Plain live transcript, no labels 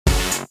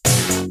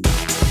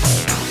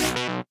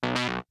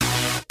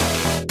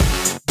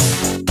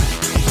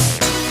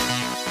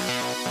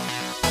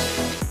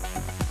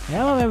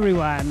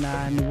everyone,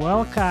 and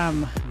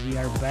welcome. We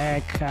are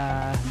back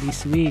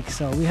this week.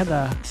 So we had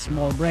a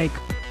small break.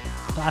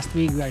 Last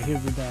week we are here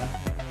with the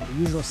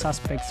usual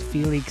suspects,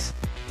 Felix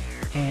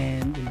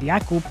and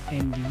Jakub,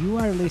 and you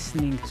are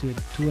listening to a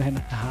 2.5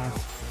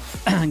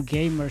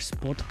 Gamers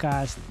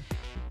podcast.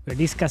 We're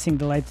discussing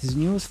the latest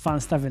news, fun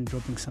stuff, and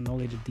dropping some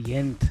knowledge at the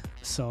end.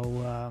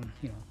 So,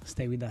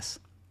 stay with us.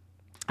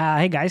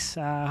 Hey guys,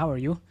 how are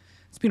you?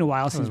 It's been a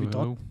while since we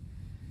talked.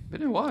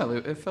 Been a while.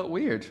 It felt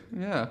weird.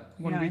 Yeah,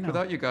 one week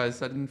without you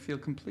guys, I didn't feel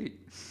complete.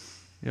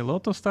 Yeah, a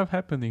lot of stuff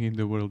happening in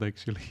the world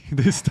actually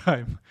this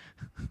time.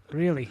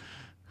 Really?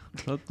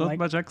 Not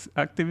much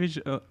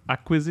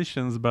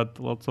acquisitions, but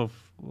lots of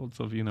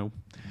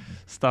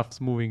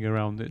stuff's moving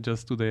around.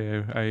 Just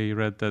today I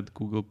read that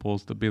Google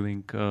paused the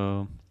billing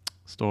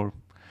store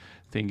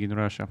thing in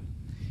Russia.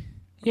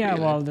 Yeah,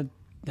 Really? well, that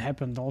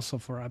happened also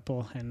for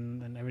Apple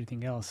and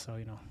everything else. So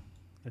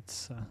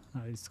that's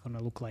how it's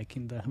gonna look like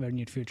in the very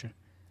near future.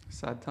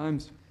 Sad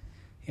times.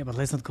 Yeah, but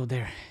let's not go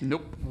there.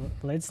 Nope.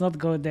 Let's not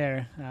go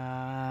there.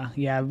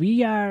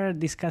 We are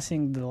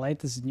discussing the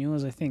latest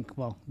news. I think,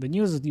 well, the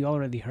news that you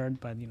already heard,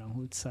 but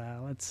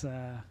let's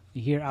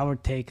hear our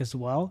take as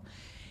well.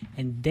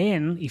 And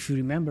then, if you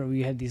remember,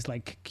 we had this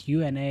like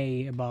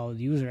Q&A about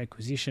user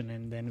acquisition,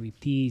 and then we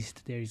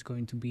teased there is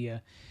going to be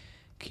a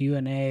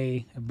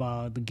Q&A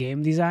about the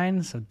game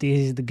design. So this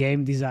is the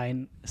game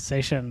design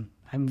session.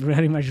 I'm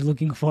very much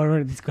looking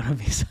forward. It's gonna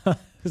be so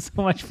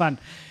much fun.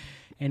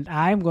 And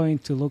I'm going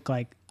to look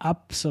like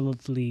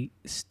absolutely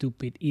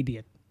stupid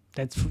idiot.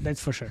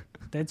 That's for sure.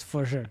 That's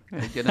for sure.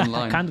 Hey, get in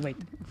line. Can't wait.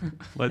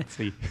 Let's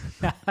see.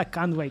 I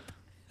can't wait.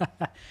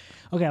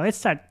 Okay, let's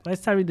start.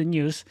 Let's start with the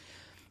news.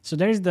 So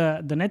there's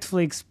the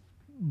Netflix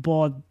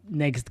bought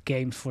Next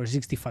Games for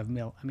 65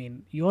 mil. I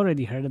mean, you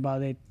already heard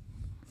about it.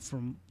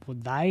 From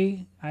what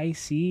I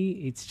see,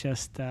 it's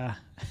just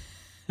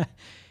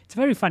it's a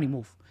very funny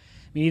move.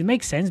 I mean, it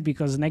makes sense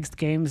because Next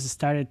Games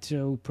started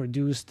to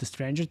produce the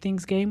Stranger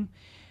Things game,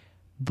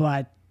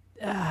 but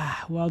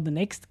the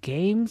Next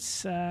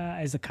Games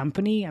as a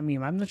company, I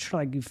mean, I'm not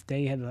sure like if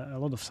they had a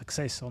lot of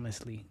success.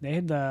 Honestly, they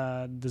had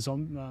the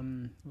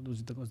zombie. What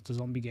was the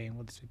zombie game?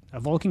 What is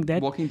it? Walking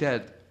Dead. Walking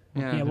Dead.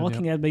 Yeah.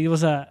 Walking Dead, but it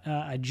was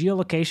a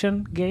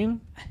geolocation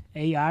game,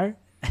 AR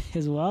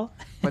as well.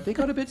 But they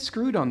got a bit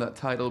screwed on that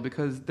title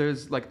because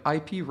there's like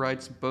IP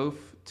rights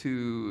both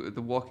to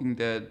the Walking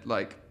Dead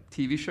like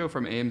TV show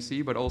from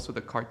AMC, but also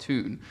the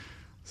cartoon.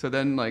 So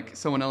then like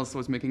someone else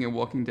was making a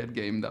Walking Dead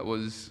game that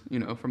was,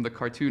 from the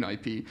cartoon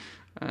IP.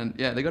 And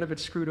yeah, they got a bit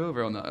screwed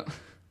over on that.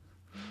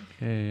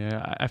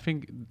 Yeah. I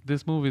think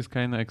this move is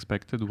kind of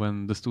expected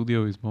when the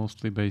studio is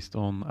mostly based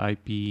on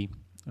IP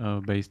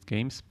based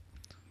games.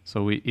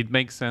 So it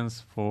makes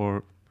sense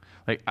for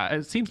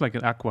it seems like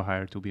an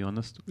acqui-hire, to be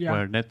honest,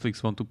 where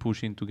Netflix want to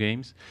push into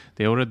games.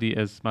 They already,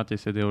 as Mate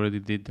said, they already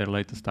did their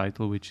latest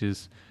title, which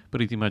is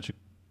pretty much a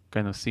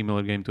kind of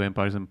similar game to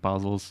Empires and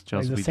Puzzles,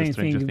 just like with the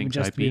Stranger Things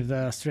just IP. with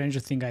the Stranger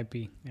Things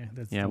IP.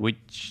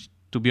 Which,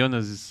 to be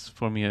honest, is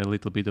for me a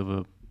little bit of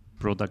a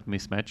product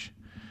mismatch,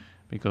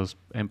 because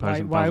Empires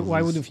and Puzzles.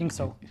 Why would you think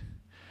so?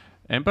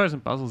 Empires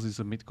and Puzzles is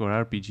a mid-core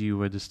RPG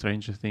where the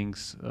Stranger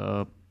Things,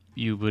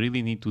 you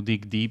really need to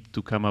dig deep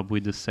to come up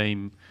with the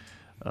same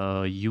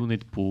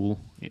unit pool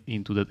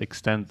into that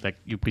extent. Like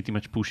you're pretty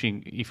much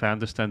pushing, if I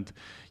understand,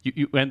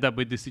 you end up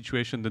with the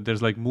situation that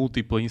there's like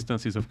multiple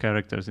instances of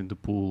characters in the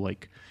pool,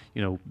 like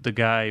the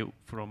guy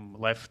from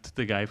left,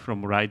 the guy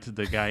from right,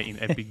 the guy in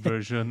epic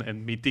version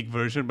and mythic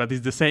version, but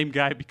it's the same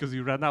guy because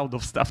you run out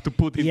of stuff to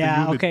put in the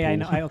unit pool. I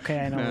know what you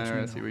mean.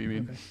 I see what you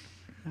mean.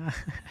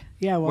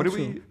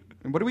 Okay.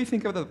 What do we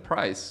think of the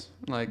price?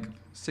 Like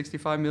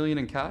 65 million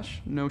in cash,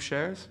 no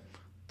shares,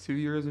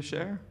 €2 a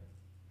share?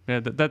 Yeah,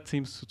 that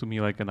seems to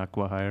me like an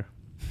acqui-hire.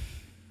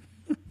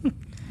 I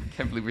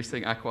can't believe we're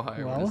saying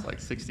acqui-hire when it's like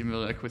 60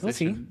 million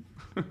acquisition.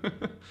 We'll see.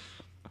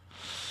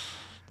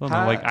 Don't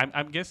know. Like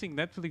I'm guessing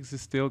Netflix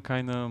is still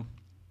kind of,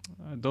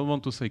 I don't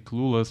want to say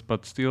clueless,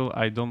 but still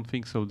I don't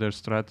think so. Their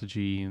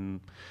strategy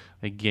in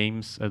like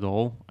games at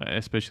all,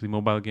 especially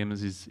mobile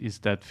games, is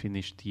that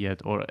finished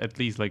yet, or at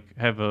least like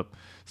have a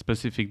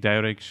specific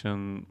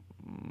direction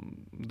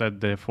that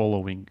they're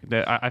following.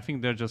 I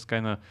think they're just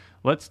kind of,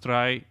 let's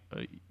try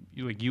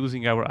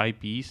using our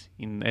IPs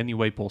in any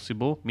way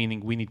possible,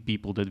 meaning we need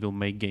people that will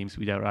make games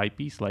with our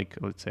IPs, like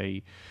let's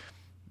say,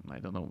 I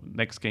don't know,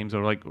 Next Games,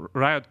 or like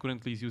Riot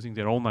currently is using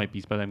their own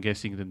IPs, but I'm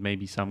guessing that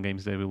maybe some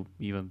games they will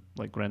even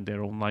like grant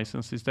their own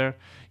licenses there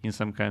in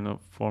some kind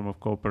of form of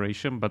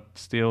cooperation. But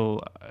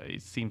still,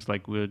 it seems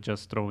like we're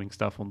just throwing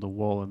stuff on the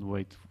wall and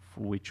wait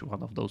for which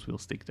one of those will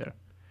stick there.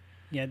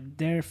 Yeah,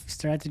 their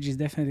strategy is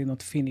definitely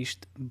not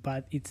finished,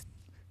 but it's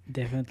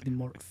definitely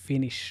more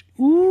Finnish.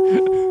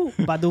 Ooh,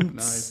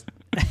 Nice.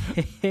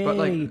 But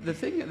like the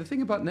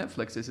thing about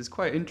Netflix is it's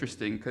quite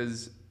interesting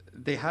because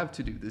they have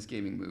to do these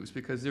gaming moves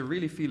because they're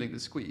really feeling the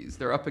squeeze.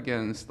 They're up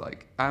against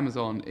like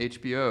Amazon,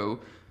 HBO,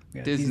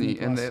 Disney,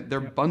 and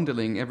they're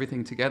bundling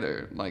everything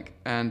together.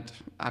 And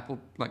Apple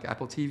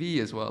TV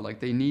as well. Like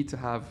they need to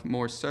have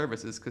more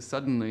services because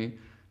suddenly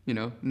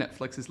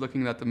Netflix is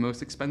looking at the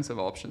most expensive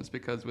options,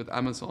 because with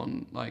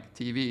Amazon like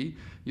TV,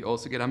 you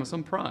also get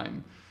Amazon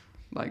Prime.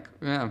 Like,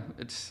 Yeah,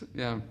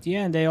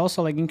 and they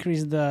also like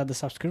increased the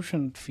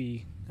subscription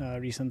fee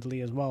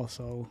recently as well.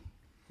 So,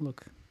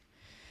 look,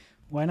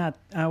 why not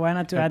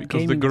to add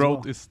because gaming the growth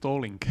as well? is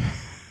stalling.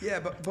 Yeah,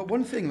 but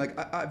one thing, like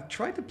I've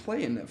tried to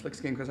play a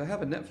Netflix game because I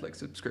have a Netflix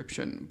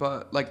subscription,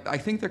 but like I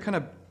think they're kind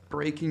of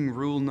breaking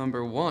rule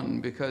number one,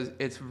 because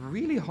it's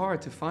really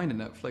hard to find a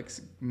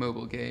Netflix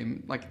mobile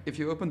game. Like if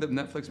you open the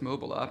Netflix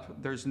mobile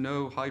app, there's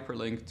no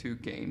hyperlink to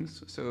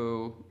games.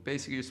 So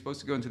basically you're supposed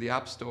to go into the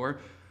App Store,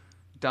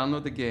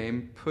 download the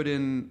game, put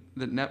in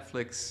the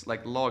Netflix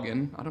like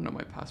login. I don't know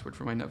my password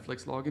for my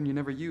Netflix login. You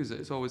never use it.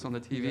 It's always on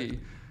the TV. Exactly.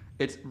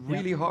 It's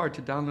really hard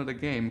to download a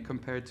game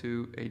compared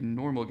to a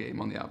normal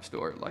game on the App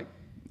Store. Like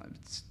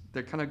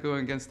they're kind of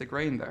going against the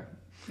grain there.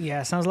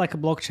 Yeah, sounds like a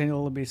blockchain a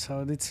little bit,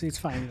 so it's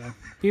fine.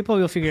 People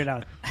will figure it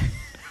out.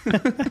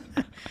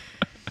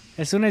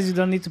 As soon as you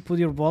don't need to put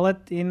your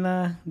wallet in,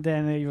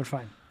 then you're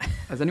fine.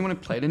 Has anyone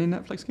played any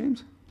Netflix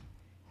games?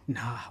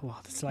 Nah,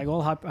 well, it's like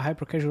all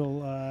hyper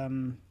casual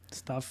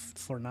stuff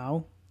for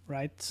now,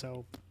 right?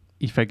 So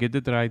if I get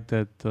it right,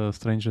 that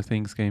Stranger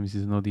Things games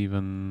is not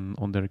even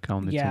on their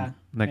account. It's on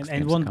next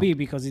and won't be,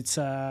 because it's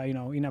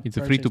in-app. It's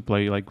a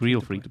free-to-play, like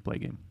real free-to-play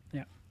game.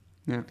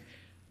 Yeah.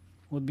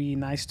 Would be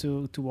nice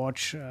to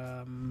watch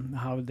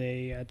how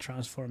they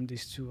transform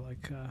this to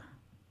like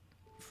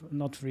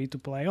not free to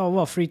play. Oh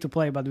well, free to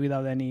play, but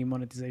without any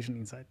monetization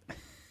inside.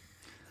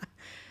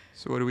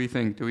 So what do we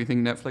think? Do we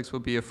think Netflix will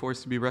be a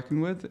force to be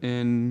reckoned with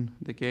in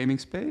the gaming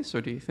space,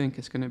 or do you think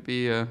it's going to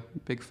be a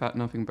big fat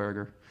nothing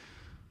burger?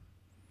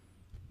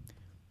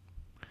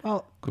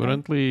 Well,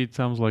 currently it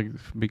sounds like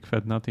big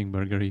fat nothing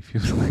burger if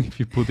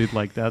you put it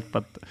like that.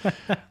 But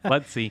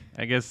let's see.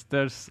 I guess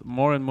there's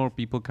more and more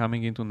people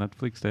coming into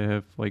Netflix. They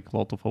have like a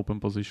lot of open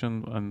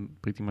position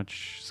and pretty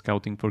much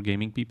scouting for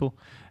gaming people.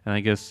 And I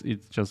guess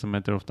it's just a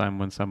matter of time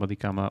when somebody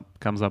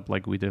comes up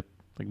like with a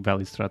like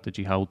valid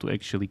strategy how to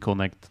actually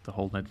connect the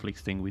whole Netflix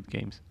thing with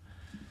games.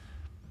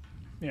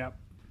 Yeah.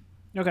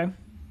 Okay.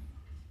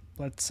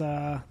 Let's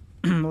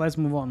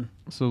move on.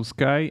 So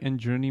Sky and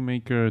Journey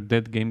maker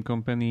Dead Game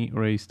Company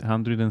raised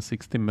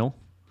 160 mil.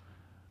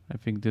 I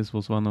think this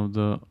was one of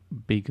the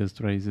biggest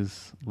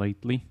raises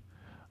lately.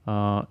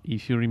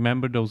 If you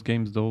remember those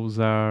games, those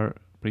are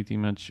pretty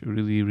much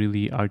really,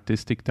 really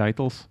artistic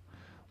titles.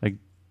 Like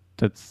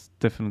that's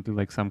definitely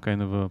like some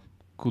kind of a,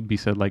 could be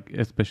said like,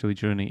 especially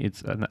Journey,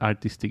 it's an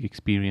artistic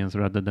experience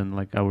rather than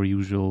like our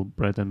usual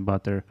bread and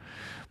butter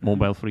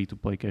mobile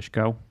free-to-play cash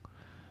cow.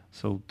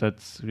 So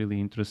that's really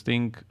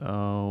interesting.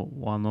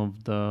 One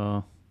of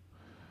the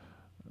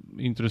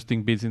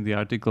interesting bits in the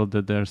article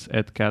that there's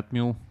Ed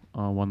Catmull,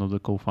 one of the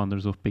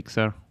co-founders of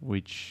Pixar,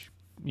 which,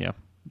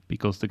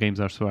 because the games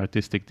are so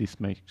artistic,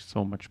 this makes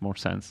so much more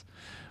sense.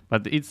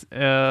 But it's,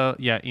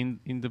 in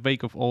the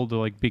wake of all the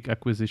like big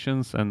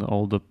acquisitions and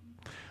all the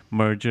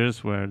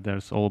mergers where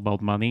there's all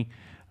about money,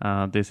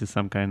 this is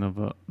some kind of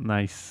a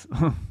nice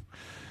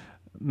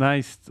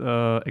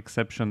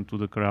exception to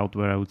the crowd,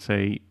 where I would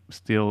say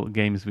still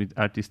games with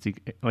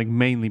artistic, like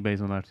mainly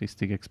based on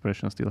artistic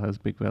expression, still has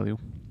big value.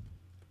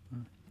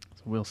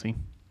 So we'll see.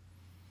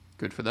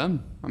 Good for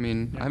them. I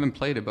mean, I haven't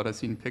played it, but I've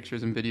seen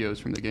pictures and videos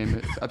from the game.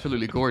 It's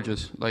absolutely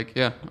gorgeous. Like,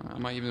 I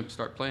might even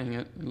start playing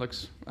it. It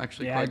looks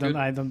actually quite good.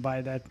 I don't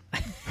buy that.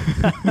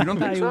 You don't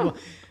think so?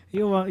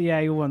 You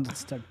want to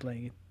start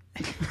playing it.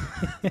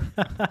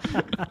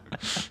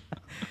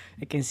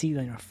 I can see it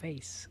on your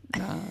face.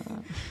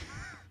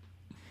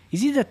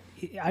 Is it that?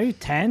 Are you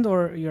tanned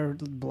or you're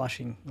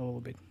blushing a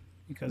little bit?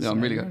 Because no, I'm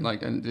really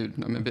like, and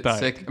dude, I'm a bit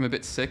sick. I'm a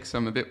bit sick, so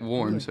I'm a bit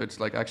warm. So it's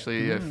like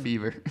actually a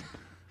fever.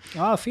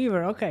 Oh,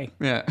 fever. Okay.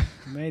 Yeah.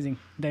 Amazing.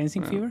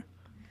 Dancing fever.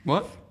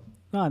 What?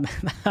 No,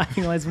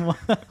 nothing less more.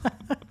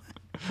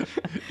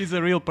 He's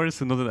a real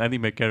person, not an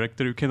anime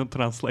character. You cannot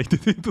translate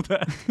it into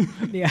that.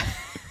 Yeah.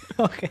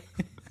 Okay.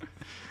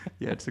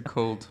 Yeah, it's a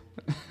cold.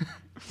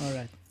 All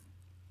right.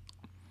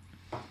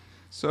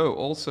 So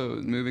also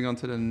moving on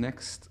to the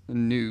next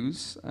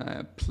news,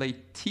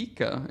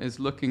 Playtika is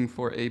looking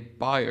for a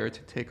buyer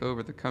to take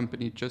over the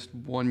company just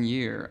 1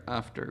 year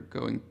after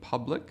going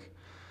public.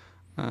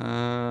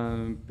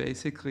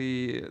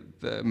 Basically,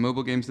 the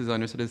mobile games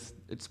designer said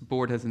its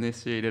board has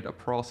initiated a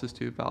process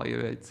to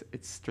evaluate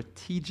its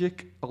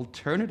strategic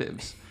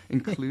alternatives,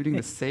 including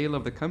the sale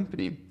of the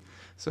company.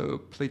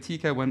 So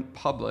Playtika went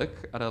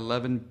public at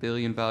 11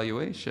 billion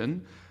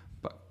valuation,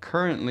 but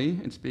currently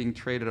it's being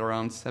traded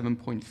around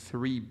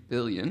 7.3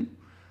 billion.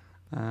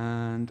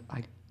 And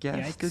I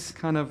guess this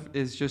kind of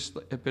is just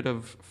a bit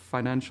of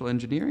financial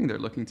engineering they're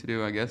looking to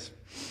do, I guess.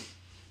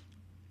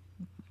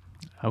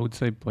 I would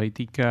say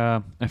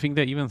Playtika, I think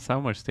they even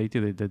somewhere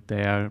stated it that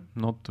they are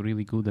not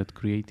really good at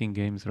creating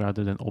games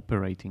rather than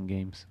operating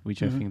games,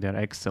 which I think they're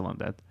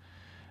excellent at.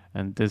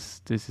 And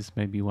this is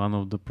maybe one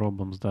of the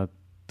problems, that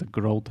the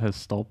growth has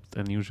stopped,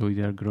 and usually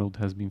their growth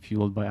has been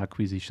fueled by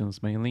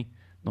acquisitions mainly.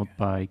 not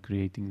by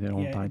creating their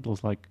own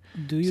titles like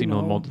Do you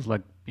similar know? models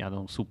like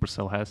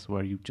Supercell has,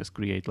 where you just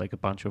create like a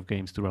bunch of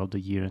games throughout the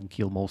year and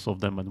kill most of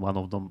them, and one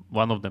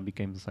of them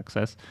becomes a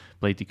success.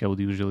 Playtika would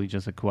usually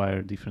just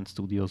acquire different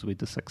studios with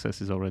the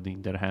successes already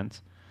in their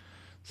hands.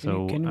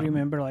 So Can you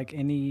remember like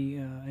any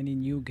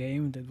new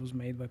game that was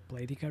made by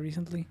Playtika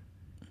recently?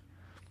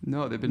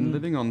 No, they've been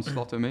living on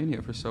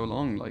Slotomania for so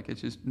long. Like,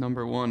 it's just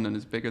number one and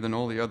it's bigger than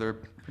all the other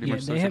pretty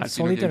much They social have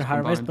casino Solitaire games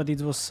Harvest, combined. but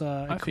it was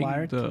I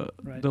acquired.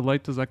 think the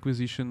latest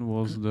acquisition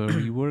was the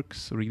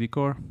Reworks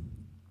Redecore,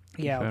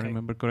 if I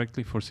remember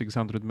correctly, for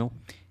 600 mil.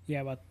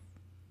 Yeah, but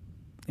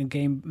a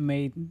game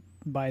made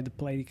by the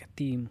Playtika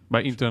team.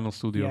 By internal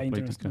studio Yeah,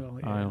 internal Playtika. studio,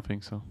 I don't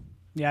think so.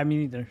 Yeah, me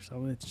neither.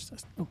 So it's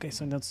just okay.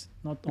 So that's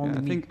not only I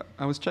me. think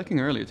I was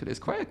checking earlier today. It's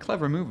quite a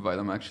clever move by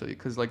them, actually,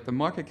 because like the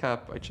market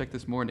cap I checked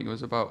this morning, it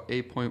was about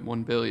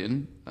 8.1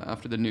 billion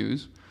after the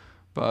news,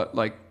 but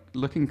like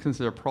looking because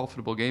they're a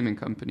profitable gaming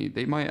company,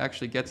 they might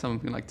actually get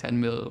something like 10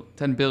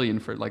 billion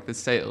for like the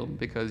sale,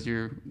 because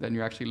you're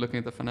actually looking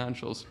at the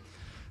financials.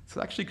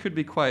 So it actually could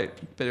be quite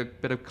a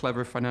bit of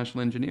clever financial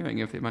engineering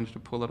if they manage to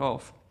pull it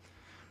off.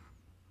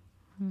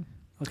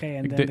 Okay,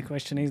 and then the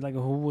question is like,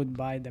 who would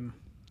buy them?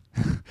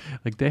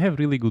 Like they have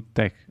really good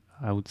tech,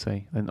 I would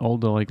say, and all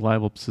the like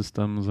live ops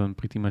systems and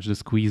pretty much the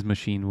squeeze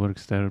machine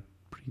works there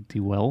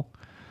pretty well.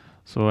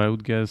 So I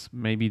would guess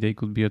maybe they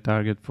could be a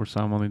target for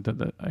someone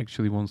that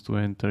actually wants to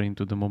enter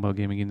into the mobile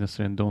gaming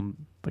industry and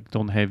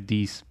don't have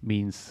these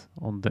means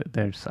on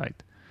their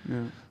side.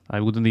 Yeah. I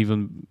wouldn't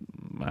even,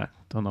 I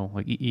don't know,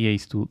 like EA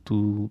is too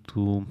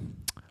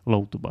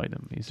low to buy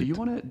them.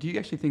 Do you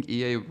actually think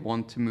EA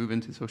want to move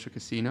into social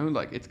casino?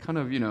 Like it's kind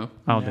of, Oh,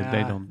 Nah,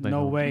 they don't.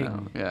 no way.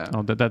 No, yeah.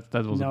 Oh, that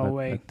was No a bad,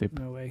 way. bad tip.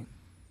 No way.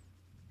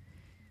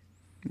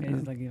 Yeah.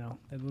 It's like,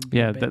 that would be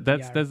Yeah, a bad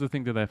that's PR. that's the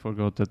thing that I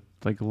forgot, that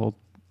like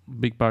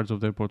big parts of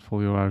their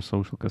portfolio are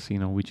social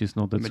casino, which is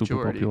not that super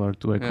Majority. popular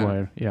to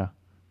acquire. Yeah.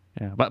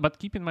 But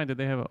keep in mind that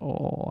they have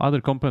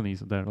other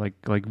companies there,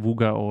 like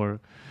Vuga or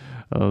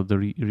the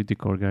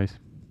Redecore guys.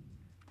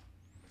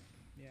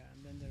 Yeah,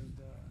 and then there's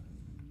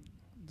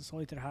the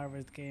Solitaire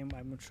Harvest game.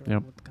 I'm not sure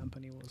Yep. what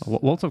company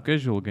was. Lots of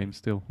casual games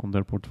still on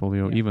their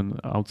portfolio, Yeah. even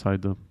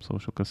outside the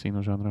social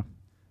casino genre.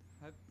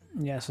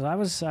 Yeah, so I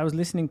was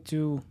listening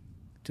to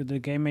the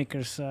Game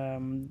Makers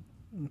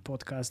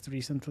podcast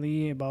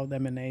recently about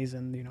M&As,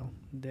 and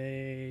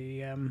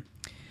they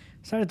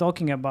started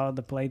talking about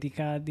the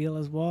Playtika deal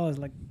as well. It's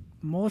like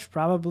most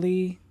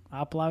probably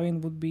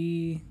Uplavin would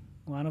be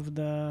one of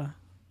the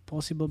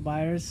possible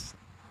buyers.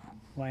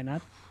 Why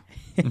not?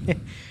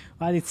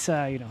 But it's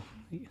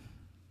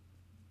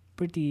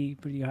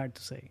pretty hard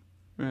to say.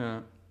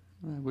 Yeah,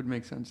 that would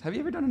make sense. Have you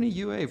ever done any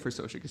UA for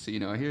social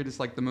casino? I hear it's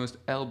like the most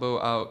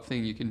elbow out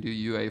thing you can do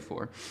UA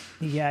for.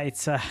 Yeah,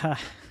 it's the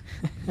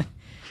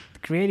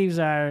creatives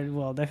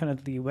are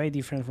definitely way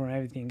different from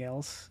everything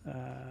else.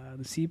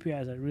 The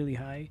CPIs are really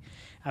high.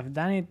 I've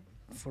done it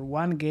for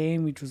one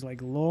game, which was like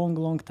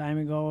long time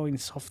ago in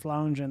soft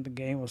launch, and the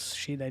game was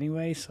shit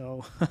anyway.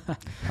 So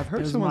I've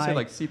heard someone say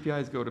like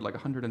CPIs go to like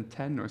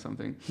 110 or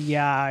something.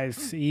 yeah,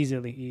 it's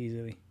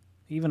easily,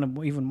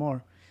 even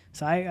more.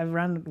 So I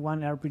ran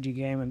one RPG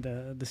game, and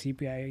the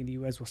CPI in the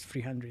US was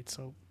 300.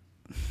 So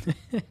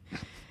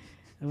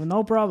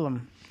no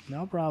problem.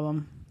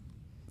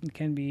 It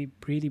can be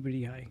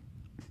pretty high.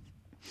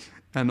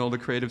 And all the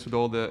creatives with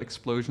all the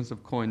explosions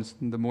of coins,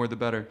 the more the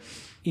better.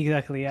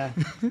 Exactly, yeah.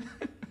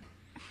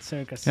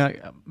 Circus.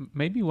 Yeah,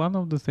 maybe one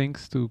of the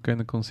things to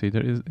kind of consider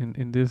is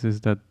in this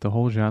is that the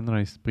whole genre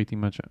is pretty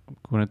much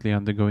currently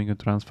undergoing a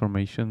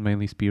transformation,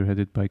 mainly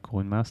spearheaded by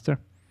Coin Master,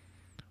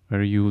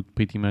 where you would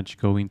pretty much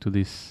go into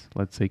this,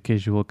 let's say,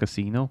 casual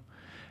casino.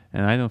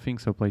 And I don't think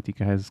so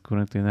Playtika has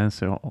currently an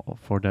answer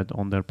for that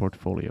on their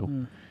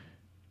portfolio.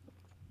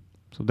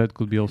 So that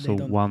could be also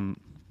one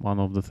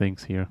of the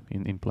things here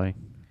in play.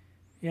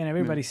 Yeah, and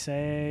everybody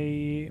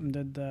say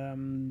that the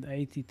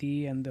ATT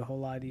and the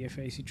whole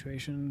IDFA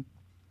situation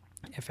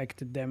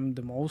affected them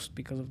the most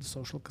because of the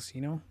social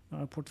casino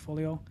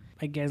portfolio.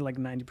 I guess like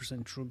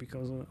 90% true,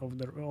 because of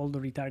all the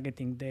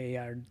retargeting they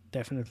are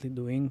definitely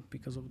doing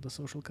because of the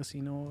social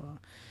casino.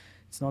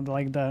 It's not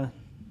like the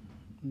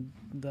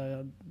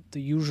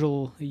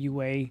usual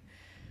UA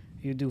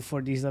you do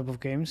for these type of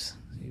games.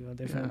 You are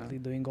definitely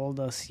doing all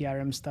the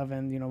CRM stuff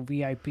and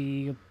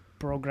VIP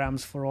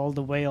programs for all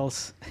the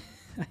whales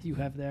you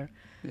have there.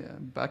 Yeah,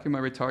 back in my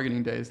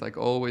retargeting days, like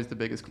always the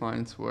biggest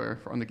clients were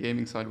on the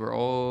gaming side were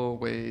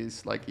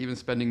always like even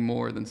spending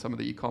more than some of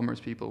the e-commerce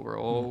people were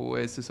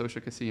always the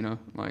social casino.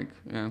 Like,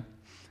 yeah,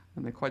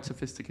 and they're quite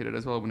sophisticated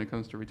as well when it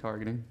comes to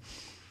retargeting.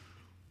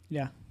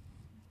 Yeah.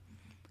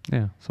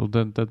 Yeah, so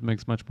that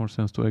makes much more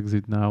sense to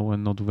exit now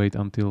and not wait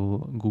until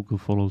Google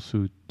follows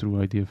suit through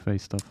IDFA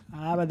stuff.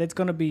 But that's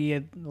gonna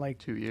be like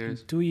 2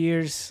 years. 2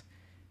 years,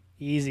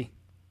 easy.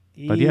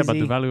 But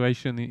the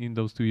valuation in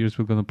those 2 years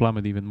will gonna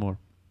plummet even more.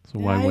 So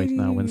why wait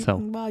now and sell?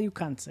 Well, you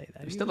can't say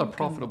that. It's still a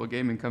profitable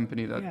gaming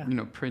company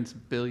that prints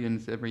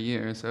billions every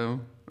year. So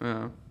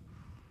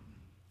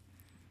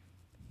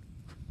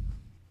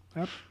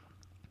Yep.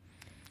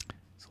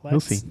 So let's, we'll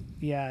see.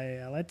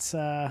 Yeah.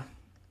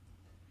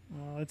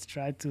 Let's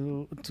try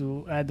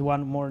to add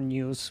one more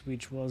news,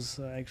 which was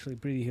actually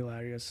pretty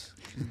hilarious.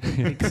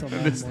 This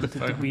is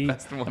the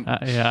best one.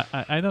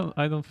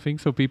 I don't think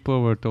so.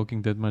 People were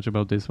talking that much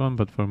about this one,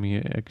 but for me,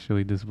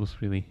 actually, this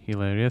was really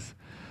hilarious.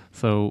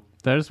 So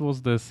there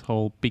was this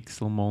whole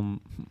Pixelmon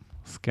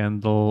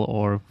scandal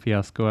or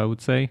fiasco, I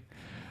would say,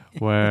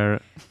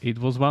 where it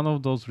was one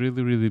of those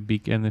really, really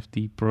big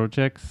NFT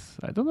projects.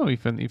 I don't know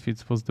even if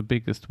it was the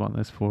biggest one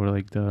as for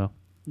like the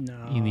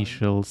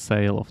initial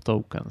sale of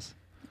tokens.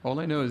 All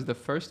I know is the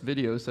first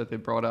videos that they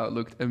brought out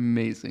looked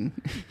amazing.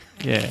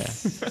 Yeah.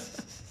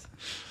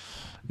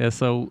 Yeah.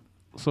 So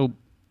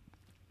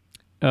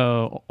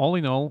all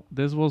in all,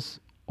 this was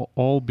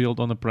all built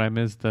on the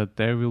premise that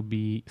there will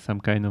be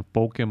some kind of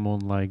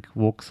Pokemon-like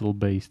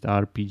voxel-based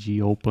RPG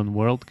open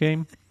world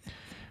game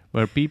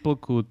where people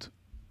could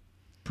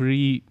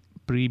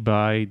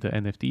pre-buy the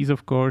NFTs,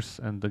 of course,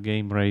 and the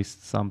game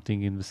raised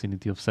something in the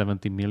vicinity of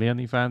 70 million,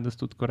 if I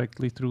understood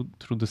correctly, through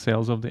the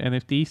sales of the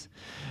NFTs.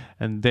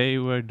 And they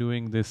were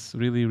doing this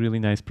really, really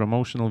nice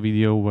promotional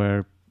video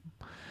where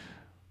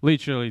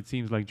literally it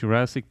seems like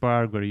Jurassic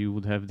Park, where you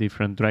would have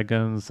different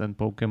dragons and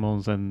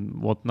Pokemons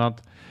and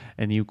whatnot,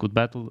 and you could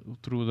battle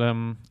through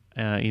them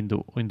in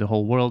the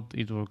whole world.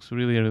 It looks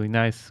really, really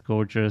nice,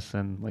 gorgeous,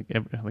 and like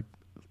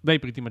they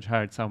pretty much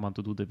hired someone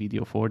to do the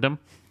video for them.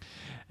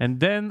 And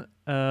then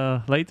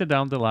later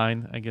down the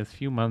line, I guess a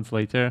few months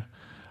later,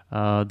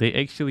 they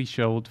actually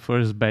showed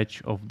first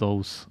batch of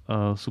those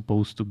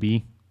supposed to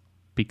be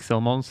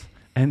Pixelmons,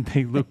 and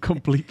they look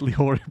completely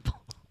horrible.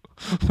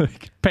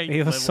 Like paint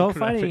it was so graphics.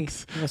 funny.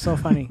 It was so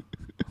funny.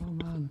 Oh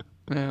man.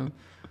 Yeah.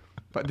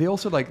 But they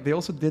also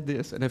did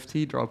this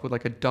NFT drop with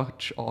like a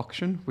Dutch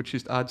auction, which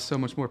just adds so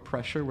much more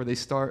pressure. Where they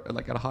start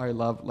like at a higher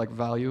level, like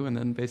value, and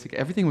then basically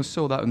everything was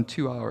sold out in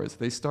 2 hours.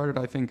 They started,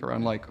 I think,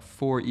 around like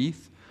 4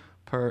 ETH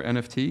per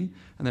NFT,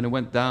 and then it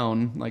went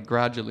down like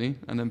gradually,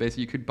 and then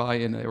basically you could buy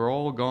in. They were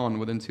all gone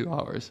within 2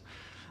 hours,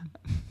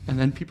 and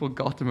then people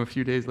got them a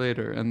few days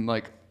later, and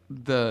like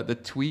the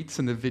tweets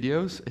and the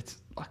videos, it's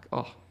like,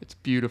 oh, it's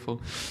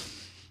beautiful.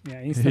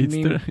 Yeah, instant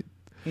meme.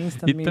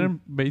 It turned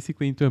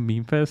basically into a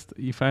meme fest.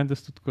 If I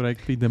understood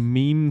correctly, the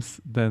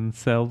memes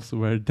themselves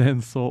were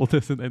then sold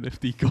as an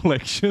NFT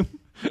collection,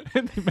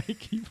 and they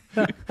make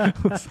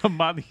some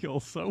money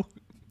also.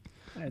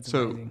 That's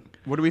so, amazing.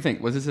 What do we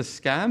think? Was this a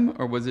scam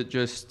or was it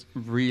just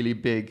really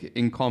big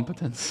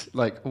incompetence?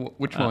 Like,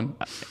 which one?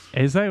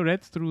 As I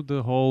read through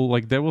the whole,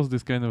 like, there was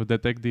this kind of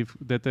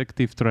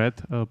detective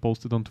thread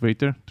posted on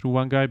Twitter through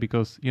one guy,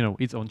 because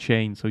it's on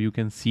chain, so you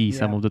can see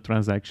some of the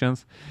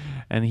transactions,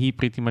 and he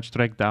pretty much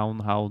tracked down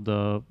how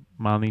the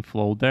money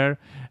flowed there,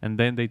 and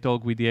then they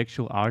talked with the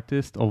actual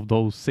artist of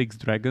those 6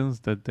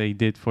 dragons that they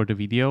did for the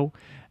video,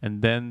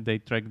 and then they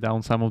tracked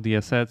down some of the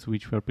assets,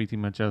 which were pretty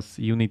much just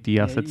Unity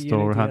asset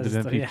store,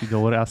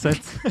 $150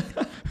 assets.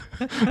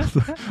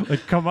 So,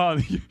 like, come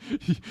on,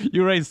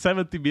 you raised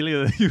 70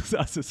 million and use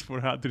assets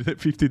for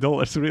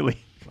 $150, really?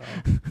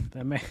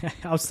 Wow.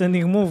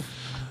 Outstanding move.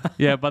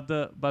 Yeah, but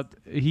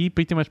he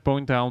pretty much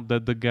pointed out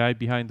that the guy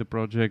behind the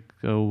project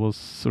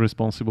was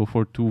responsible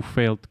for 2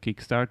 failed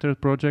Kickstarter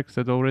projects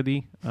that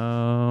already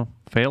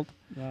failed.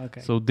 Okay.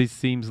 So this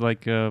seems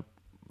like a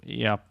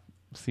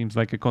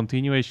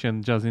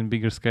continuation, just in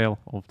bigger scale,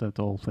 of that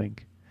whole thing,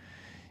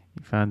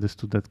 if I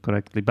understood that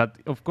correctly. But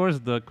of course,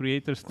 the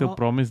creators still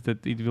promise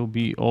that it will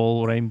be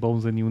all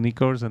rainbows and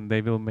unicorns, and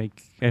they will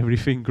make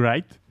everything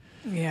right.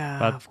 Yeah,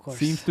 but of course.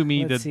 Seems to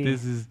me this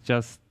is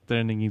just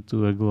turning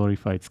into a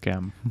glorified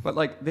scam. But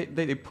like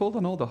they pulled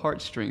on all the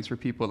heartstrings for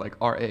people like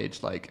our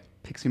age, like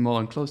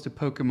Pixelmon, close to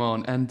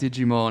Pokemon and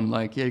Digimon.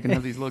 Like, yeah, you can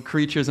have these little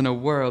creatures in a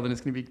world and it's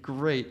going to be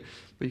great,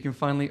 but you can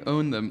finally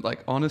own them.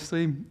 Like,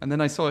 honestly. And then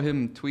I saw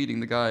him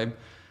tweeting, the guy.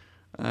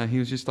 He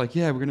was just like,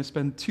 yeah, we're going to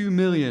spend $2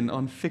 million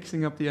on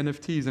fixing up the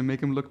NFTs and make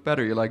them look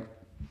better. You're like,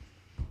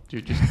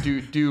 dude, just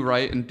do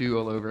right and do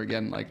all over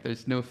again. Like,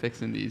 there's no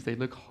fixing these. They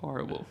look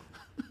horrible.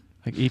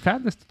 Like, if I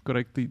understood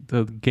correctly,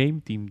 the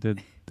game team that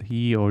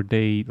he or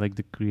they, like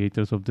the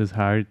creators of this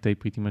hired, they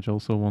pretty much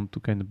also want to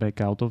kind of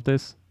back out of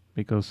this,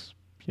 because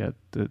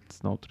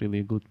that's not really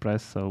a good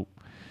press. So,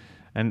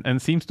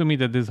 and seems to me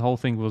that this whole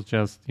thing was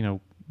just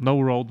no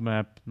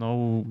roadmap,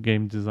 no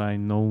game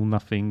design, no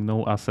nothing,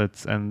 no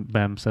assets, and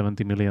bam,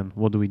 70 million.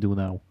 What do we do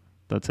now?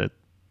 That's it.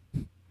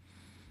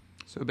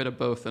 So a bit of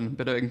both, and a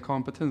bit of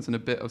incompetence and a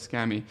bit of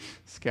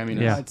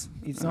scamminess. Yeah,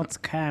 it's not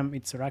scam,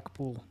 it's rug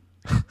pull.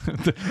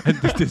 And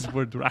this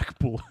word rug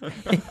pull.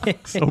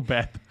 So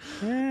bad.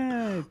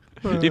 Yeah.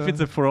 If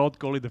it's a fraud,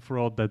 call it a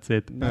fraud. That's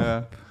it.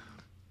 No.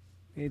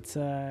 It's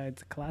a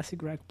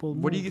classic rug pull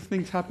move. What do you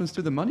think happens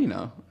to the money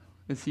now?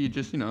 Is he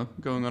just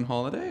going on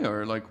holiday,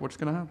 or like what's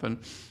gonna happen?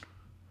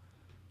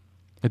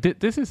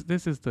 This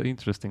is the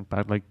interesting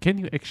part. Like, can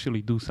you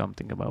actually do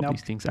something about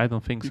these things? I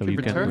don't think so. You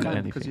can't do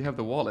anything because you have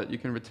the wallet. You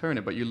can return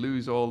it, but you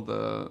lose all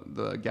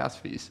the gas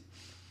fees.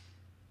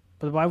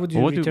 But why would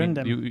you return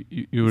them?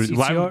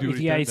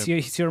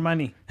 It's your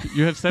money.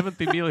 You have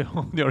 70 million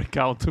on your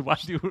account. Why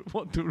do you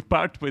want to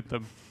part with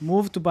them?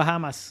 Move to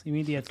Bahamas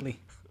immediately.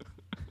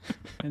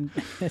 and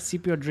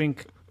sip your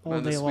drink all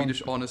Man, day the long.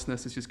 Swedish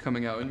honestness is just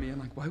coming out in me. I'm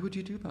like, why would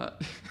you do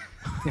that?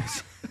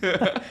 Yes.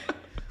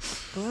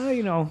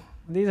 Well,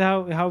 this is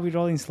how we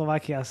roll in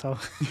Slovakia, so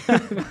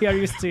we are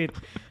used to it.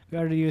 We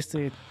are used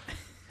to it.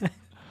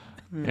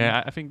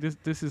 Yeah, I think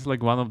this is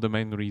like one of the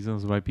main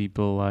reasons why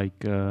people like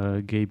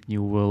Gabe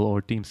Newell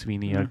or Tim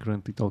Sweeney are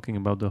currently talking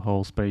about the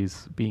whole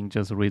space being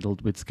just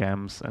riddled with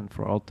scams and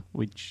fraud,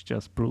 which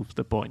just proves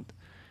the point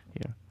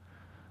here.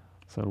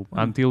 So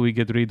until we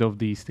get rid of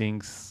these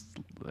things,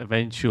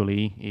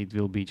 eventually it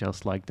will be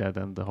just like that,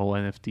 and the whole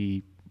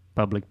NFT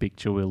public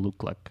picture will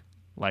look like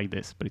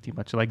this, pretty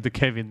much like the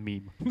Kevin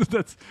meme.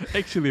 That's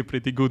actually a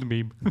pretty good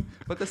meme.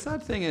 But the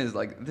sad thing is,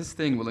 like, this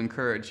thing will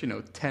encourage,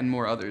 10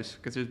 more others,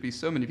 because there'd be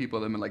so many people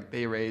that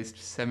they raised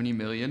 70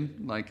 million,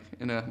 like,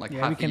 in a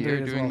half a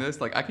year doing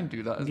this. Like, I can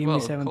do that as Give well.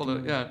 me 70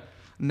 million.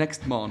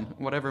 Next mon,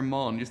 whatever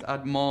mon, just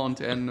add mon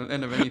to end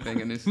of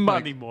anything, and it's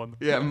Money mon.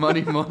 Yeah,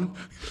 money mon,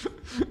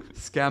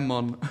 scam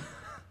mon.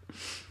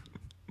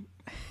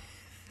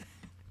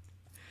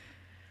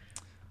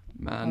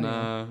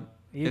 Man,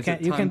 you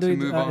can do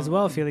it as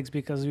well, Felix,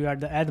 because you are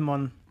the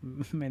admon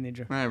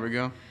manager. There we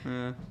go.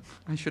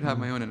 I should have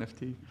my own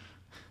NFT.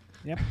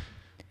 Yep.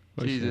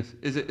 Jesus,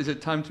 is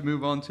it time to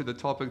move on to the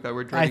topic that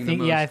we're dreading the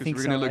most? I Because think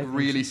we're gonna look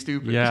really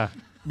stupid. Yeah,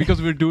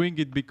 because we're doing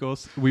it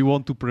because we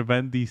want to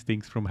prevent these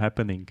things from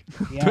happening.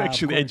 Yeah, to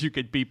actually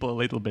educate people a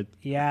little bit.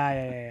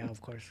 Yeah,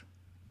 of course.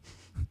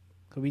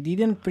 So we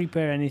didn't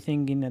prepare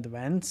anything in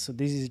advance, so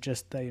this is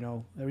just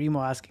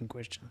Remo asking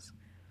questions.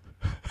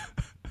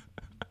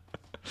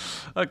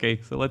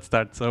 Okay, so let's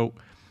start. So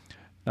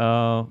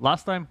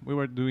last time we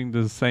were doing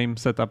the same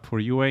setup for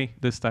UA.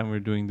 This time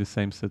we're doing the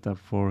same setup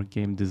for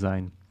game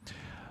design.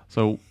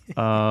 So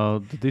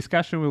the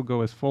discussion will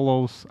go as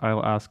follows.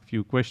 I'll ask a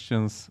few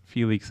questions.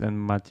 Felix and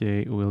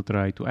Matej will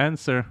try to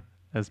answer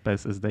as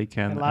best as they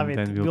can. I love and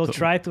it. Then We'll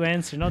try to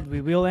answer. Not we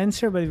will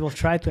answer, but we will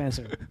try to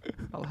answer.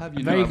 I'll have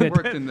you Very know, good.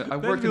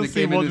 I've worked in the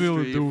game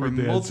industry for with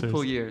the multiple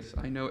answers. years.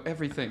 I know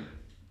everything.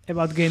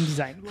 About game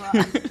design.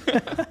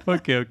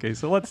 Okay.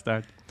 So let's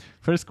start.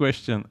 First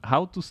question: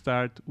 how to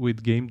start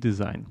with game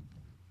design?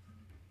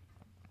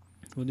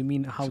 What do you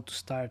mean? How to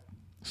start?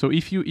 So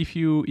if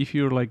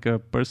you're like a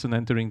person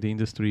entering the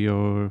industry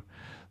or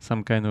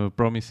some kind of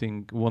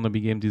promising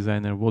wannabe game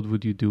designer, what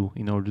would you do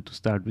in order to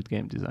start with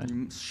game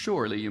design?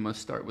 Surely you must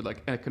start with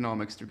like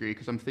economics degree,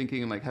 because I'm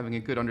thinking like having a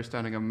good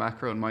understanding of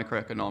macro and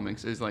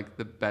microeconomics is like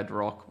the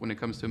bedrock when it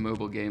comes to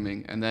mobile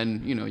gaming. And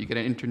then you get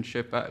an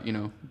internship at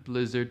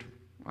Blizzard.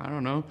 I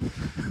don't know.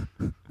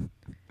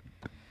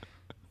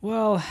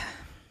 Well,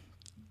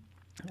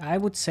 I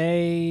would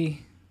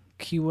say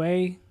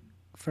QA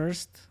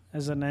first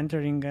as an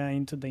entering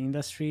into the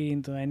industry,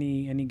 into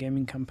any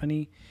gaming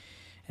company.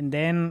 And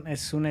then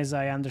as soon as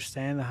I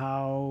understand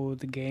how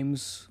the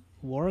games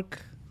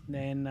work,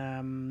 then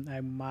I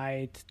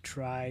might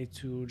try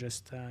to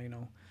just,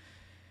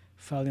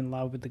 fall in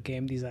love with the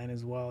game design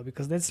as well.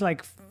 Because that's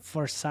like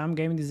for some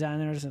game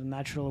designers a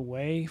natural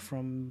way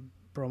from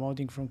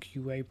promoting from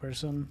QA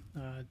person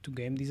to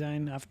game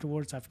design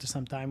afterwards, after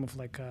some time of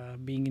like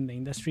being in the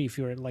industry, if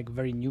you're like a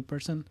very new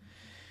person.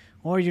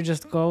 Or you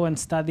just go and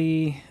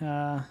study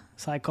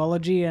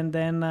psychology, and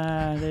then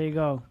there you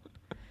go.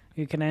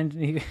 You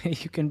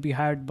can be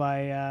hired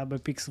by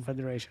Pixel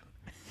Federation.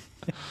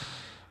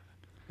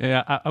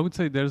 Yeah, I would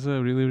say there's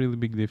a really, really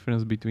big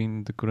difference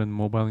between the current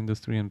mobile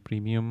industry and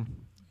premium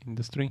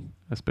industry,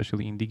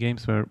 especially indie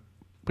games, where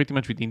pretty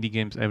much with indie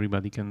games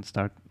everybody can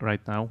start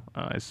right now,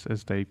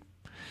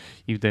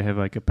 if they have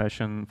like a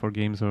passion for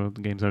games or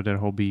the games are their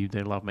hobby,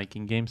 they love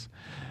making games,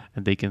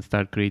 and they can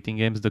start creating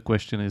games. The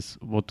question is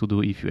what to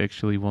do if you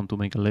actually want to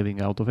make a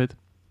living out of it,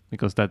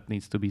 because that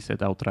needs to be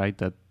said outright,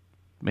 that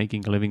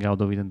making a living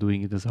out of it and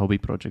doing it as a hobby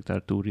project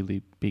are two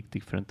really big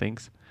different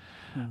things.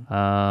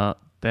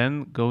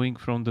 Then going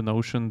from the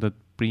notion that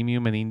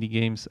premium and indie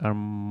games are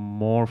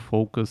more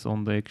focused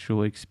on the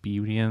actual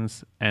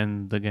experience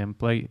and the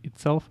gameplay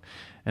itself,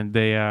 and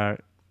they are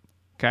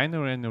kind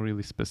of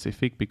really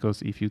specific,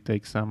 because if you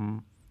take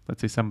some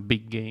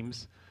big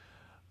games,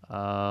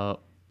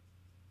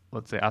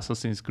 let's say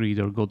Assassin's Creed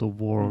or God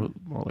of War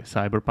or like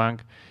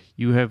Cyberpunk,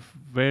 you have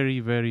very,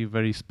 very,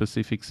 very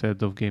specific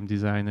set of game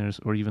designers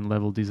or even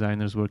level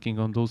designers working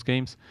on those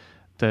games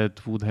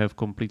that would have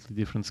completely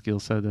different skill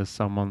set as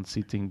someone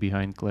sitting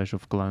behind Clash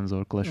of Clans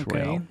or Clash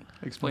Royale.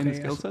 Explain the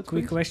skill set.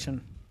 Quick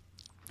question.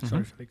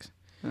 Sorry, Felix.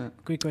 Yeah.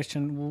 Quick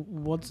question.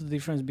 What's the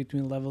difference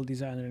between level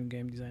designer and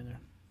game designer?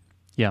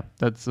 Yeah,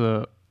 that's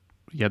a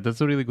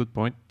really good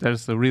point.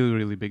 There's a really,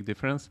 really big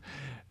difference.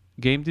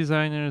 Game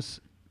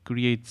designers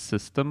create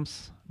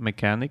systems,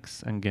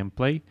 mechanics, and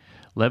gameplay.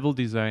 Level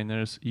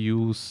designers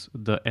use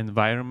the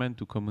environment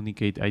to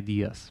communicate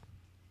ideas.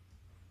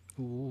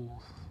 Ooh.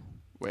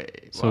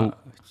 Wait. So wow.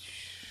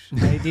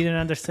 I didn't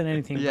understand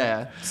anything.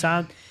 Yeah.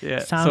 Sounds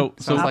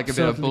Sounds like a bit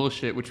of absolutely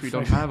bullshit, which we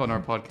don't have on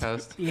our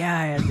podcast.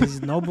 Yeah, this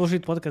is no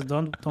bullshit podcast.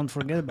 Don't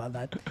forget about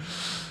that.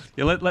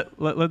 Yeah,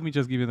 let me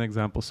just give you an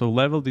example. So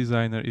level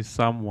designer is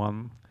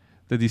someone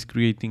that is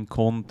creating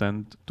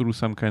content through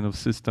some kind of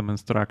system and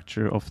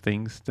structure of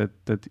things that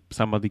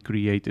somebody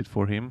created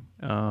for him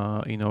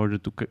in order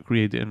to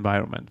create the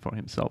environment for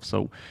himself.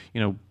 So,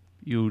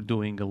 you're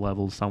doing a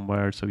level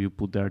somewhere, so you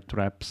put there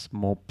traps,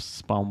 mobs,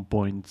 spawn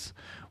points,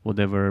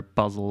 whatever,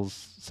 puzzles,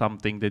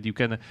 something that you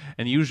can,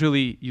 and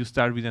usually you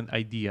start with an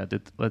idea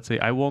that, let's say,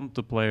 I want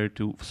the player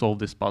to solve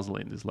this puzzle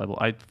in this level.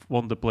 I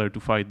want the player to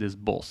fight this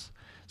boss.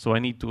 So I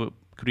need to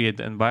create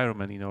the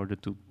environment in order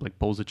to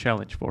pose a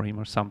challenge for him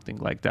or something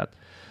like that.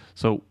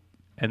 So,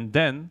 and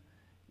then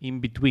in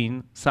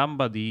between,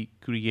 somebody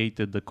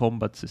created the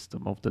combat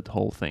system of that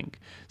whole thing.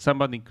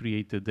 Somebody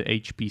created the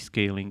HP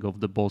scaling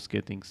of the boss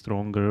getting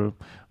stronger.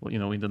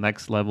 In the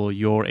next level,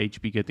 your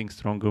HP getting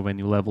stronger when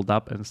you leveled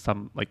up, and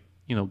some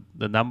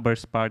the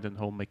numbers part and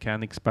whole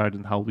mechanics part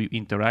and how we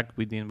interact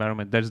with the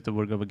environment. That's the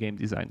work of a game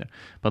designer.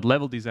 But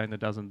level designer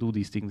doesn't do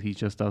these things. He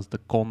just does the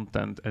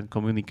content and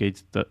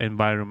communicates the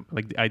environment,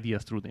 the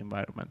ideas through the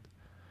environment.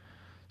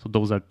 So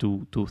those are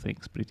two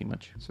things pretty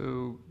much.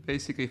 So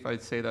basically, if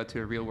I'd say that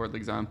to a real world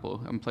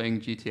example, I'm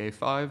playing GTA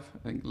 5,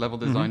 and level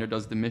designer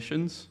does the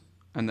missions,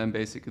 and then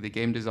basically the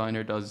game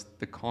designer does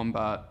the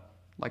combat,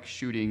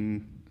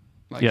 shooting,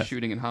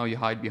 shooting and how you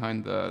hide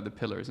behind the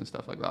pillars and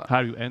stuff like that. How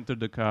you enter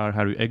the car,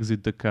 how you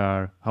exit the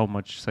car, how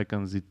much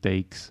seconds it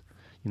takes,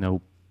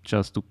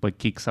 just to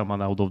kick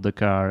someone out of the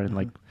car,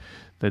 and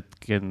that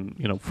can,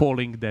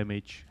 falling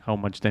damage, how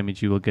much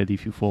damage you will get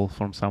if you fall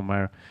from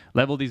somewhere.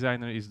 Level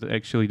designer is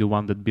actually the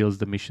one that builds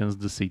the missions,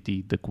 the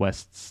city, the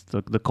quests,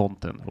 the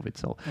content of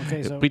itself.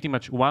 Okay, so pretty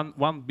much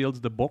one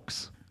builds the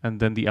box, and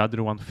then the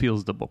other one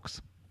fills the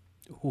box.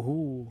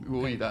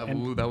 Okay.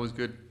 That was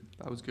good.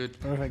 That was good.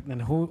 Perfect.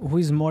 And who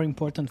is more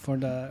important for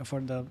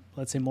the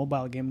let's say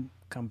mobile game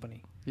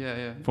company?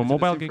 Yeah. For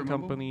mobile game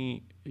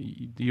company,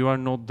 you are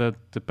not that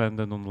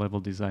dependent on level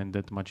design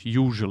that much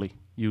usually.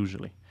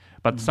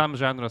 But some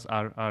genres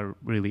are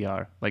really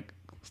like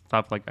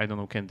stuff like, I don't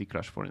know, Candy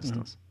Crush, for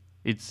instance.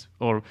 It's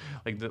or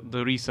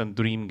the recent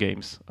Dream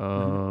games,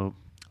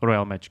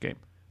 Royal Match game.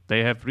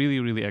 They have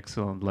really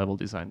excellent level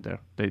design there.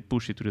 They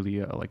push it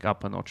really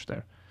up a notch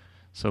there.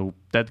 So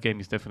that game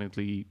is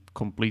definitely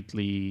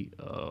completely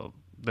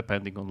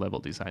depending on level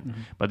design.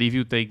 But if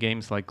you take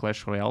games like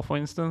Clash Royale, for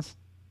instance,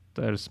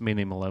 there's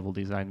minimal level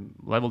design.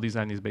 Level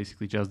design is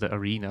basically just the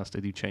arenas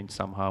that you change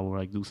somehow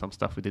or do some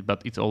stuff with it.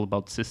 But it's all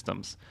about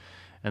systems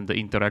and the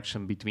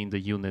interaction between the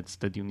units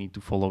that you need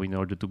to follow in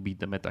order to beat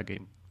the meta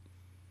game.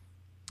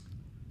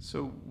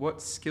 So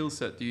what skill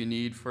set do you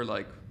need for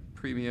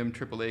premium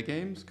AAA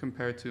games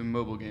compared to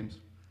mobile games?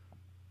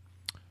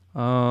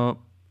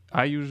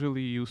 I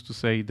usually used to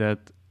say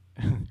that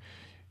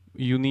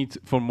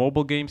for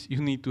mobile games, you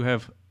need to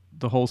have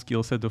the whole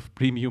skill set of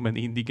premium and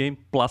indie game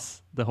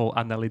plus the whole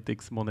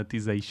analytics,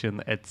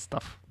 monetization, ad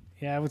stuff.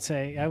 Yeah, I would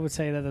say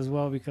that as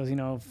well, because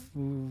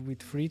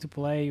with free to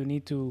play, you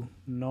need to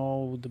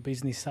know the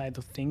business side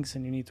of things,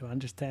 and you need to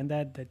understand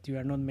that you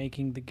are not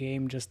making the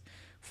game just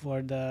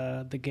for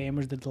the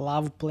gamers that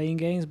love playing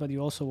games, but you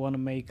also want to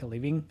make a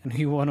living, and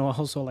you want to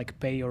also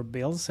pay your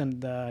bills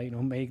and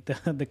make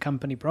the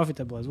company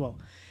profitable as well.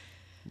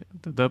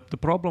 The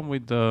problem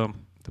with the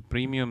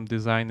premium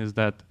design is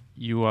that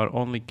you are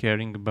only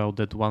caring about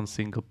that one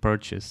single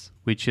purchase,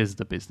 which is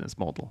the business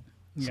model.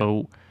 Yeah.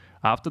 So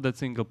after that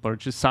single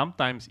purchase,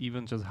 sometimes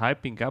even just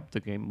hyping up the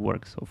game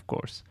works, of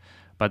course.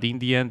 But in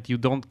the end, you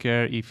don't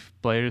care if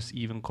players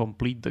even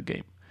complete the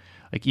game.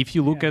 If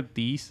you look at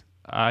these,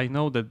 I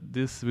know that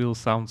this will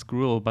sound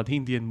cruel, but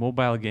in the end,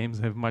 mobile games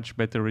have much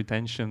better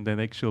retention than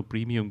actual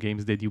premium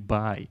games that you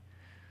buy.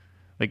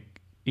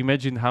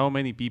 Imagine how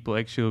many people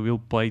actually will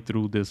play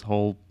through this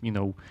whole,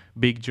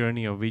 big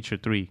journey of Witcher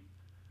 3.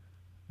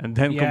 And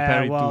then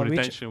compare it to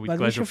retention with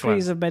Clash of Clans. Witcher 3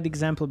 is a bad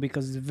example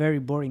because it's a very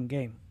boring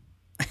game.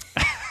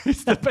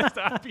 It's the best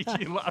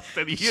RPG in last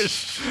 10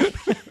 years.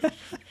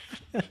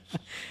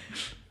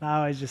 No,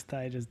 I just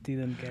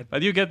didn't get.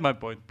 But you get my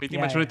point. Pretty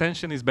much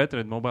retention is better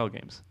in mobile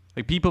games.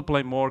 People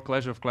play more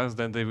Clash of Clans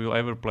than they will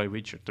ever play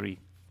Witcher 3.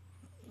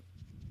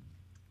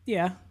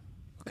 Yeah.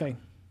 Okay.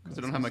 Because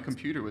I don't have my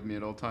computer with me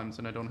at all times,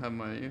 and I don't have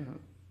my.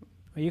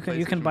 You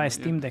can buy a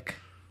Steam Deck.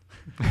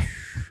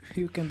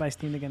 You can buy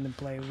Steam Deck and then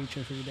play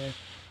Witcher 3 there.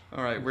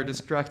 All right, we're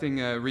distracting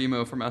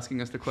Remo from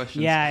asking us the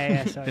questions.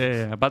 Yeah, sorry.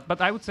 Yeah.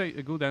 But I would say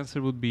a good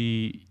answer would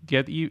be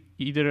get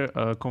either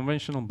a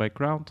conventional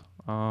background,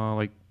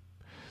 like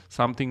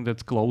something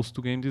that's close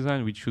to game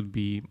design, which should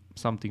be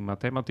something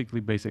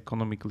mathematically based,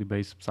 economically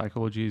based.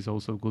 Psychology is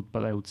also good,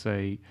 but I would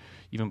say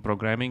even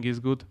programming is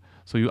good.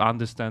 So you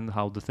understand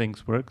how the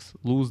things works,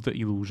 lose the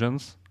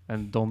illusions,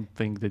 and don't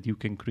think that you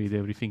can create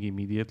everything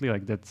immediately.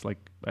 That's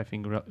I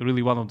think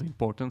really one of the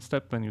important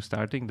steps when you're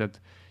starting, that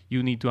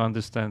you need to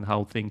understand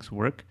how things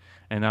work,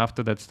 and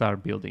after that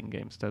start building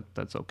games.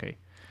 That's okay.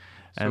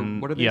 So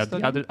and what are they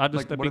studying? The other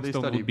stepping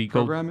stone would be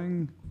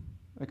programming,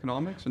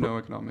 economics, or no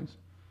economics?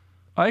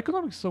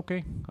 Economics is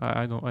okay.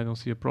 I don't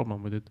see a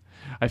problem with it.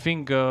 I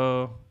think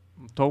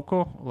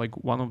Toko,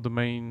 one of the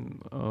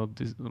main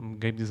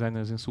game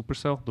designers in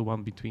Supercell, the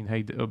one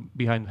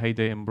behind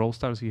Heyday and Brawl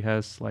Stars, he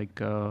has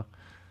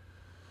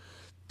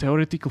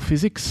theoretical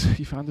physics,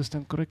 if I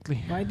understand correctly.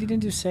 Why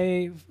didn't you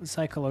say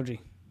psychology?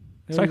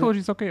 Psychology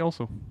is okay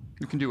also.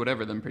 You can do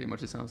whatever then, pretty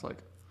much, it sounds like.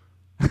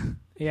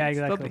 Yeah,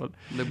 exactly.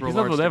 Liberal It's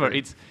not arts whatever.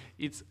 degree.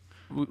 It's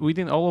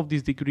within all of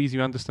these degrees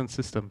you understand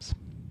systems.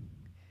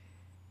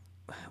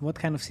 What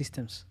kind of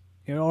systems?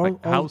 You're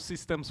Like how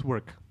systems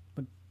work.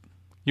 But-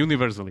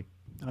 Universally.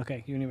 Okay,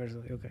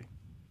 universally. Okay,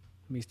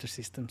 Mr.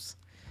 Systems.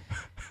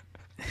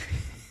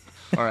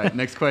 All right,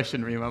 next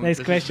question, Remo.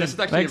 Next question. This is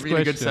actually Next a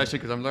really good question. session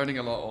because I'm learning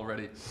a lot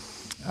already.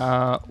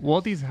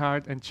 What is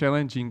hard and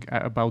challenging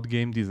about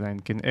game design?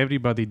 Can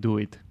everybody do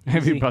it? Easy.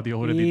 Everybody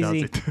already does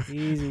Easy. it.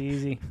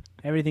 Easy.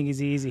 Everything is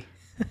easy.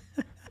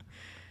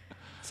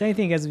 Same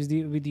thing as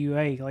with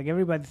UA. Like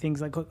everybody thinks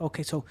like,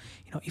 okay, so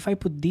if I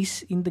put this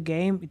in the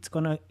game, it's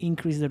gonna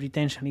increase the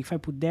retention. If I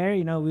put there,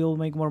 we'll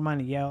make more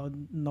money. Yeah,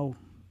 no.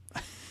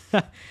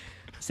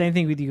 Same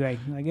thing with UA.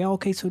 Like, yeah,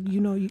 okay, so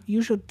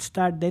you should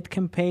start that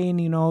campaign.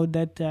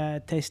 That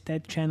test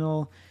that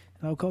channel.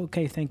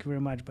 Okay, thank you very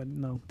much, but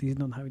no, this is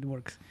not how it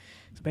works.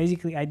 So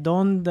basically, I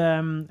don't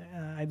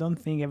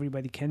think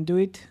everybody can do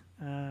it,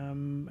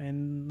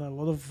 and a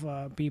lot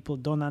of people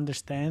don't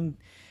understand.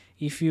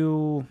 If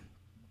you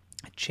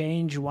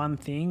change one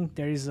thing,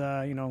 there is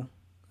a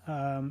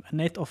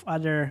net of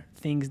other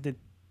things that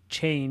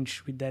change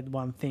with that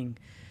one thing,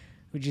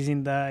 which is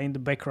in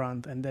the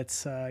background, and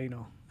that's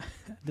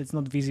that's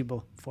not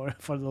visible for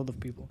a lot of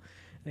people.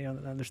 They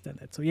don't understand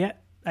that. So yeah,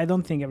 I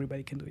don't think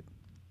everybody can do it.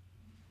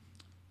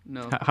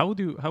 No. How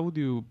would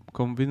you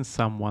convince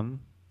someone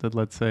that,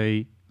 let's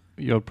say,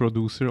 your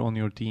producer on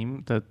your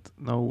team, that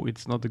no,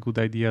 it's not a good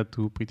idea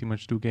to pretty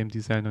much do game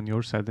design on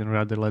your side, and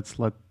rather let's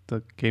let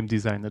the game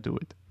designer do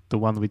it, the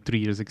one with 3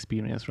 years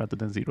experience rather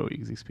than 0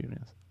 years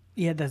experience?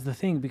 Yeah, that's the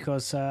thing,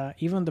 because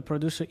even the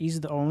producer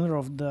is the owner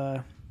of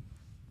the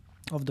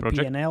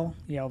Project? P&L,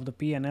 of the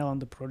P&L on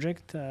the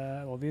project,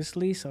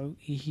 obviously. So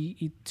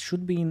it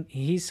should be in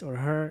his or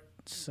her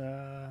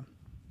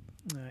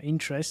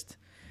interest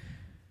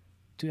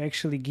to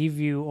actually give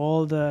you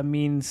all the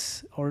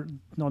means, or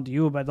not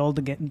you, but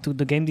to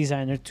the game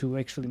designer to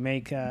actually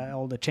make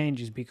all the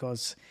changes.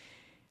 Because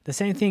the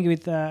same thing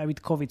with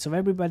COVID. So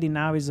everybody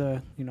now is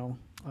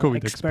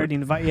COVID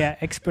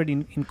expert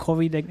in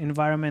COVID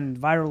environment,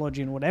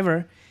 virology, and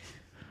whatever,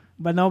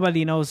 but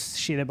nobody knows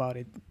shit about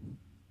it.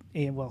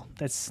 Yeah, well,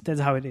 that's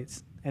how it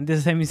is, and the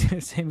same is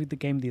same with the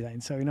game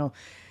design. So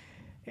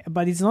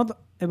but it's not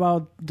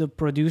about the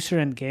producer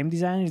and game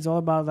designer. It's all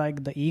about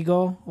like the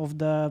ego of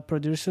the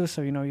producer.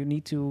 So you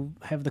need to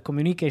have the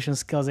communication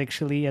skills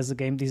actually as a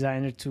game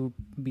designer to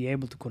be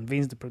able to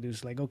convince the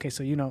producer. Like, okay,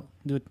 so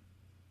dude,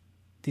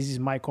 this is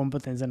my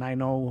competence, and I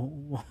know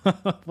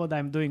what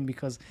I'm doing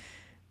because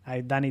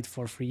I've done it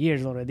for 3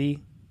 years already.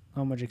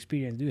 How much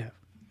experience do you have?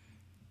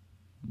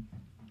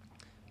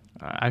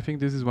 I think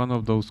this is one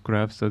of those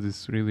graphs that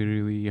is really,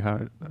 really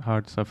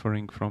hard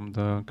suffering from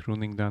the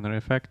Kroning-Danner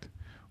effect,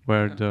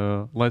 where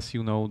the less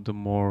you know, the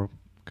more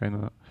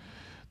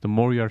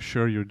you are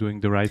sure you're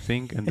doing the right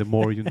thing, and the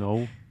more you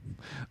know,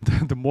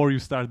 the more you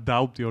start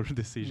doubt your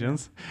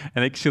decisions. Yeah.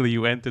 And actually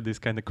you enter this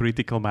kind of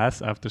critical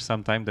mass after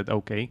some time that,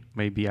 okay,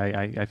 maybe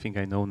I think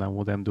I know now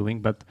what I'm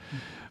doing. But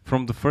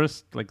from the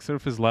first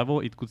surface level,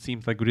 it could seem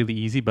like really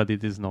easy, but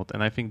it is not.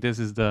 And I think this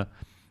is the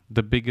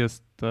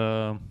biggest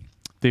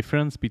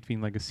difference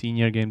between a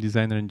senior game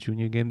designer and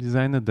junior game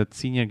designer, that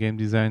senior game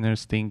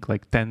designers think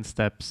 10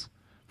 steps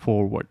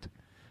forward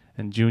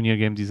and junior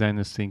game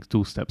designers think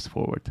 2 steps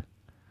forward.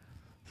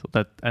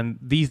 So and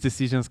these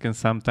decisions can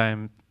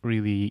sometimes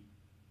really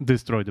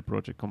destroy the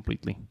project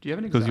completely. Do you have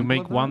an example? Because you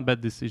make of one that?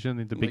 bad decision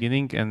in the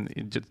beginning, and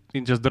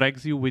it just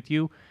drags you with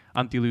you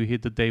until you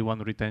hit the day one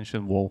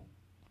retention wall.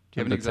 Do you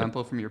have an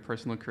example from your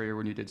personal career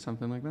when you did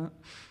something like that?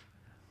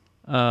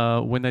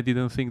 When I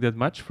didn't think that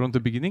much from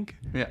the beginning?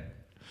 Yeah.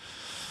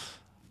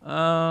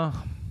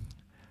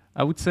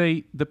 I would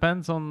say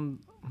depends on,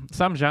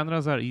 some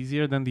genres are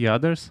easier than the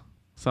others.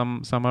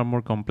 Some are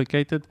more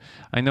complicated.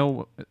 I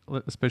know,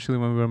 especially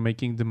when we were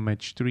making the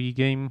match 3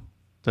 game,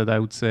 that I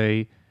would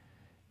say,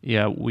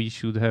 yeah, we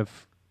should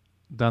have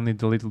done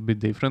it a little bit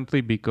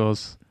differently,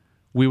 because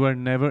we were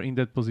never in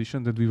that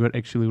position that we were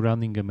actually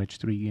running a match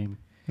 3 game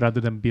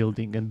rather than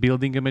building. And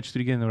building a match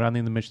 3 game and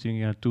running the match 3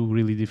 game are 2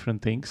 really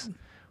different things,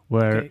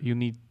 where you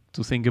need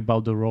to think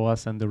about the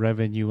ROAS and the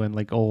revenue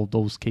and all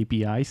those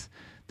KPIs.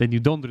 Then you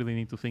don't really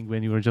need to think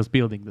when you are just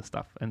building the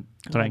stuff and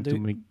trying to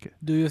make...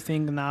 Do you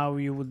think now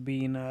you would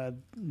be in a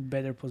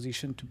better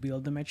position to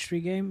build the match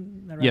 3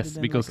 game? Yes,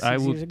 than because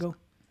 6 years ago?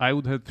 I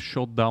would have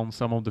shot down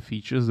some of the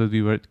features that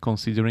we were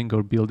considering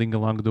or building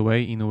along the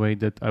way in a way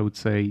that I would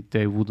say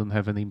they wouldn't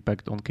have an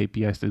impact on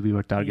KPIs that we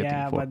were targeting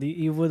for. Yeah, but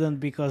you wouldn't,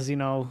 because you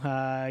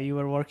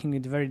were working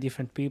with very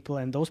different people,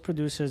 and those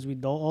producers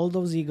with all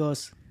those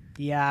egos,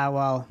 yeah,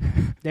 well,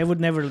 they would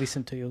never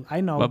listen to you.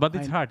 I know. But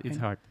it's hard. It's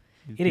hard.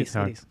 It is,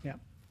 yeah.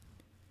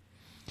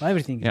 Well,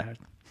 everything is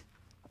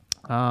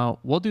hard.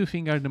 What do you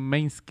think are the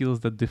main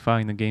skills that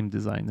define a game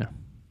designer?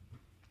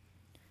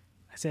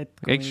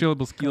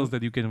 Actionable skills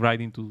that you can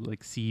write into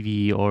like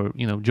CV or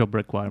job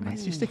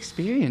requirements. It's just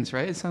experience,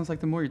 right? It sounds like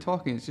the more you're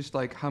talking, it's just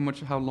like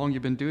how long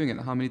you've been doing it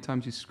and how many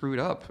times you screwed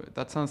up.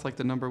 That sounds like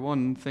the number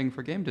one thing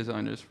for game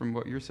designers from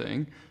what you're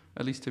saying,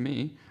 at least to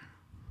me.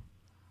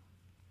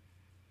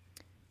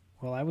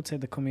 Well, I would say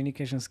the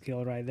communication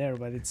skill right there,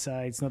 but it's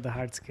not the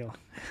hard skill.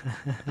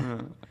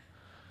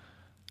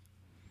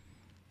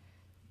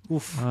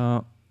 Oof.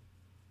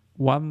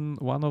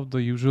 One of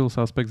the usual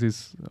suspects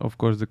is, of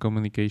course, the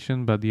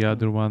communication, but the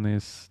other one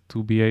is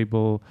to be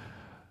able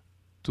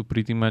to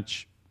pretty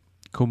much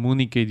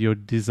communicate your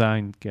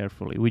design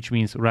carefully, which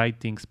means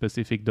writing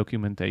specific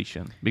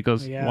documentation.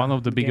 Because one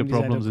of the bigger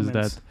problems is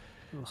that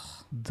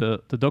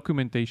the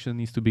documentation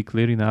needs to be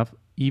clear enough,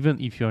 even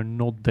if you're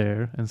not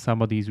there and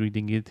somebody is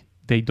reading it.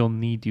 They don't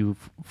need you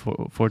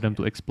for them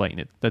to explain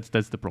it.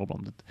 That's the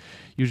problem. That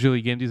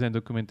usually game design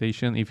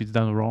documentation, if it's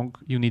done wrong,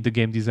 you need the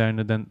game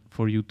designer then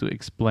for you to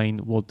explain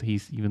what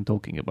he's even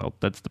talking about.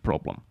 That's the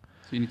problem.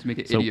 So you need to make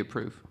it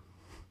idiot-proof.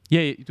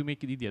 Yeah, to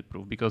make it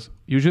idiot-proof. Because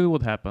usually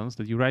what happens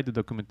that you write the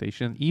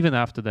documentation, even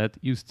after that,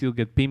 you still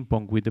get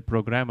ping-pong with the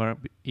programmer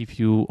if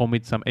you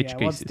omit some edge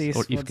cases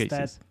or if cases.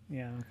 That?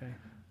 Yeah, okay.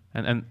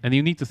 And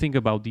you need to think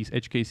about these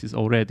edge cases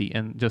already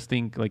and just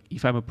think like,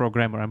 if I'm a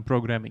programmer, I'm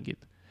programming it.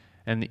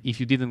 And if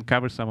you didn't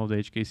cover some of the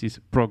edge cases,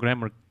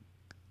 programmer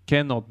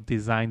cannot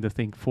design the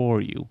thing for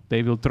you.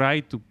 They will try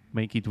to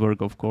make it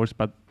work, of course,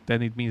 but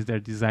then it means they're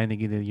designing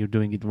it and you're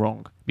doing it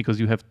wrong because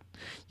you had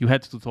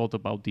to thought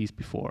about these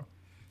before.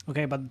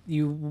 Okay, but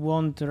you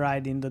won't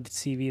write in the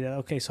CV that,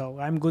 okay, so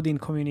I'm good in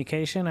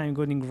communication, I'm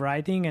good in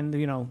writing, and,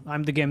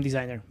 I'm the game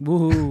designer.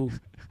 Woohoo!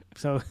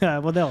 So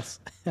what else?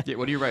 Yeah,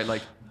 what do you write?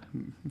 Like,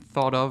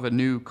 thought of a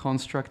new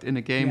construct in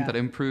a game that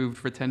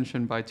improved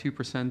retention by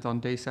 2% on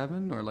day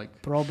 7, or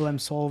like problem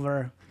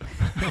solver.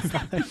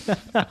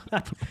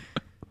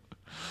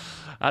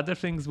 Other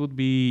things would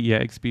be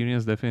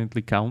experience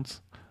definitely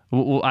counts.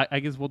 Well, I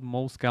guess what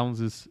most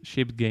counts is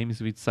shipped games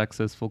with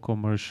successful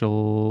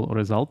commercial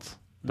results.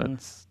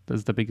 That's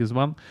the biggest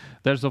one.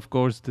 There's of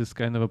course this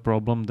kind of a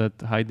problem that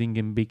hiding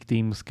in big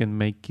teams can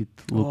make it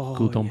look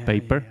good on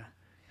paper.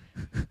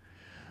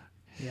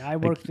 Yeah, I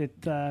worked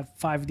with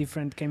 5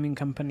 different gaming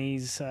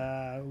companies.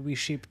 We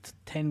shipped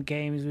 10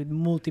 games with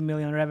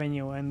multi-million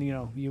revenue, and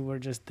you were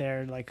just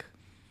there like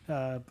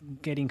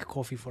getting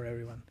coffee for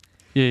everyone.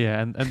 Yeah,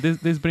 and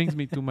this brings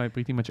me to my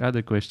pretty much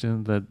other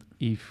question, that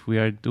if we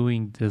are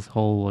doing this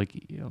whole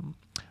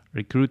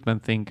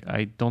recruitment thing,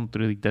 I don't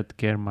really that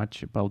care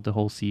much about the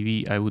whole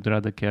CV. I would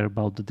rather care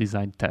about the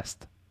design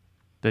test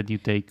that you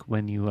take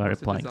when you are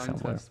applying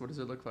somewhere. Test? What does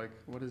it look like?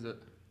 What is it?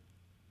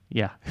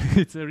 Yeah,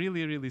 it's a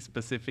really, really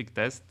specific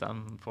test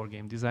done for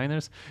game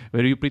designers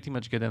where you pretty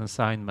much get an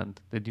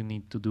assignment that you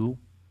need to do,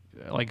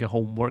 like a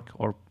homework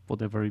or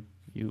whatever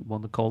you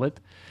want to call it.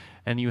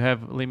 And you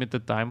have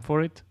limited time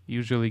for it.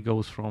 Usually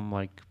goes from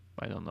a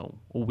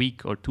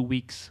week or 2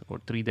 weeks or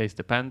 3 days,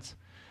 depends.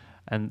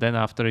 And then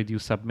after it, you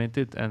submit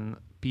it and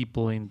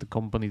people in the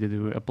company that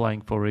you're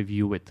applying for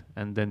review it.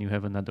 And then you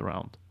have another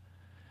round.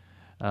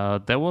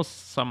 There was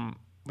some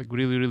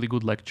really, really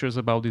good lectures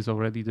about this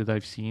already that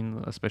I've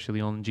seen, especially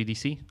on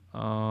GDC.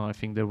 I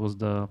think there was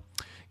the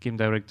game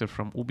director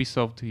from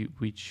Ubisoft,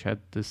 which had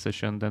this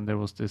session. Then there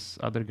was this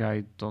other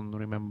guy, don't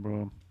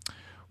remember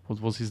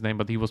what was his name,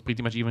 but he was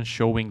pretty much even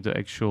showing the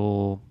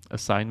actual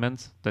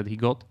assignments that he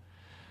got.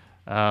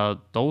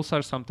 Those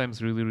are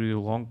sometimes really, really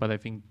long, but I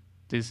think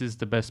this is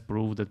the best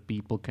proof that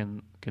people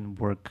can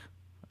work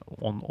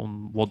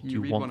on what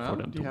you want for them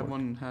to work. Do you have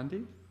one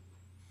handy?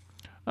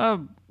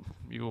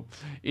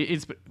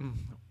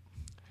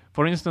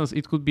 For instance,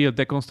 it could be a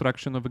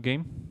deconstruction of a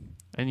game,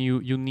 and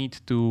you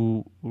need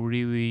to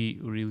really,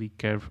 really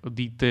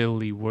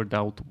detailedly word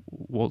out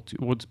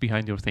what's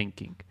behind your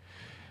thinking.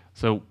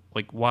 So,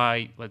 like,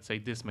 why, let's say,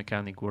 this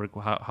mechanic work,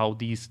 how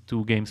these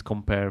two games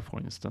compare, for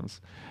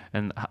instance,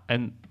 and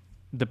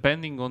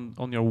depending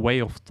on your way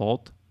of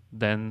thought,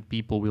 then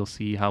people will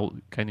see how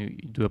can you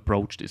do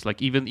approach this.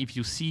 Like, even if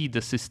you see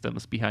the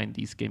systems behind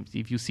these games,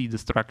 if you see the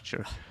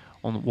structure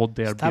on what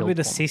they are built on. Start with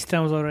the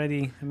systems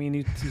already. I mean,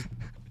 you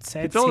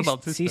said it's all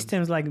about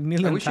systems like a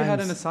million times. I wish you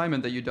had an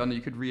assignment that you've done that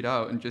you could read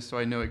out, and just so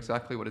I know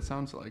exactly what it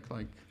sounds like.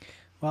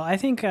 Well, I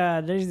think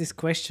there's this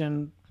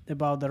question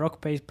about the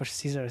rock, paper,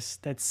 scissors.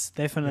 That's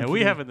definitely... Yeah,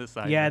 we have an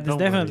assignment. Yeah, that's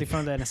definitely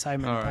from an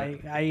assignment.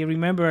 Right. I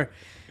remember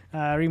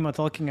Remo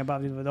talking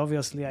about it, but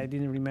obviously I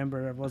didn't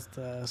remember what's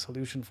the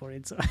solution for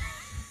it. So.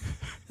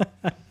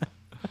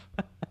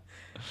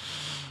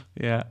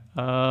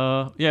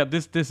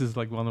 This is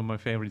like one of my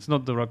favorites.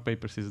 Not the rock,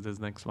 paper, scissors, this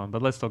next one,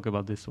 but let's talk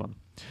about this one.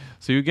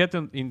 So you get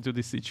into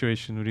this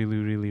situation really,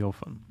 really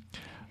often.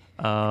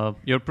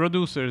 Your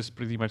producer is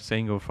pretty much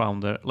saying, or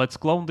founder, let's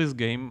clone this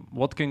game.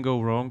 What can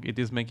go wrong? It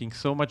is making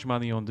so much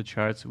money on the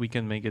charts. We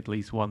can make at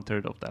least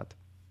 1/3 of that.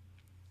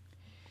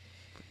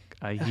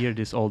 I hear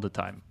this all the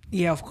time.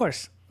 Yeah, of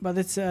course. But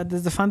it's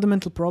there's the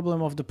fundamental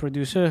problem of the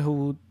producer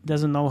who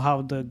doesn't know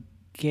how the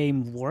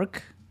game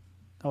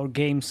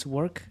games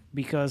work,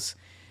 because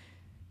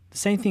the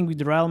same thing with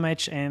the Royal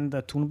Match and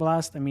the Toon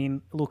Blast. I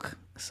mean, look,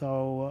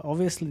 So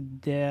obviously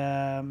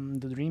the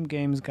Dream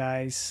Games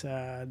guys,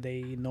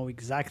 they know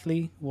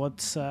exactly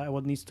what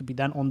needs to be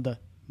done on the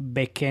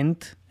back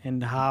end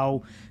and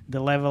how the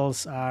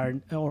levels are,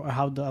 or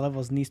how the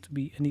levels need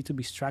to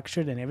be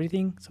structured and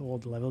everything. So all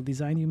the level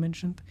design you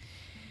mentioned.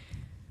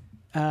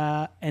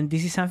 And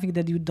this is something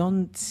that you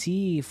don't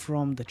see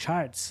from the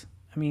charts.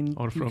 I mean,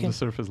 or from the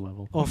surface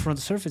level. Or from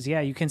the surface,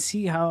 yeah. You can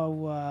see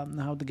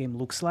how the game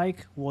looks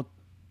like. What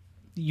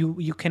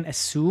you can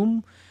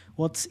assume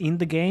what's in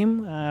the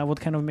game, what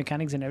kind of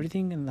mechanics and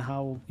everything, and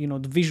how the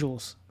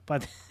visuals.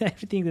 But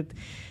everything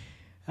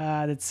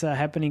that's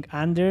happening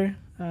under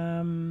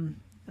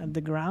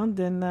the ground,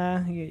 then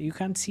you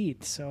can't see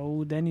it.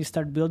 So then you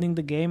start building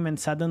the game, and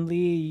suddenly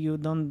you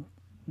don't.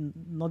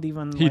 Not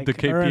even hit the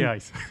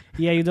KPIs.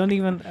 You don't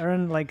even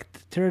earn like a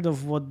third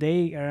of what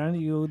they earn.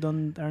 You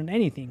don't earn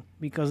anything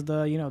because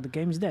the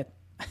game is dead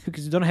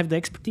because you don't have the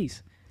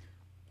expertise.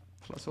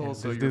 Plus,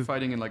 also you're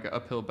fighting in like an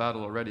uphill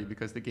battle already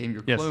because the game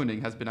you're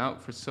cloning has been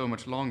out for so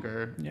much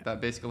longer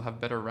that basically will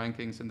have better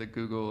rankings in the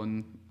Google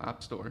and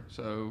App Store.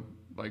 So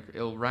like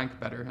it'll rank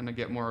better and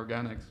get more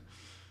organics.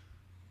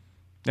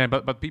 Yeah,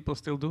 but people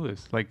still do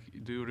this. Like,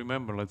 do you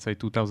remember, let's say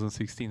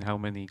 2016, how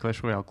many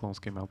Clash Royale clones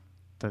came out?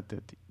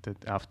 That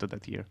after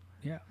that year.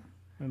 Yeah,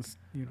 and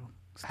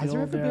has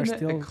there ever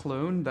been a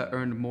clone that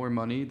earned more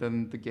money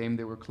than the game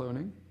they were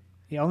cloning?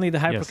 Yeah, only the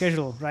hyper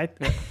casual, right?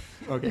 Yeah.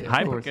 Okay,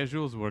 hyper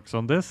casuals works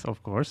on this,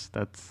 of course.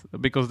 That's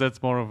because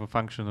that's more of a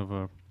function of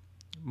a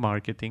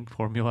marketing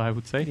formula, I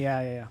would say. Yeah.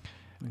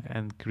 Okay.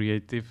 And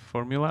creative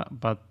formula,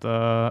 but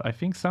I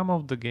think some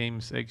of the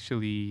games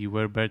actually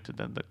were better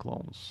than the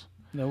clones.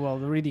 No, well,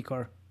 the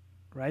Ridicor,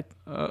 right?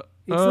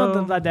 It's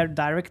not that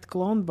direct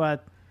clone,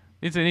 but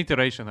it's an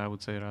iteration, I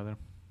would say, rather.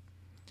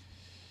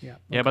 Yeah.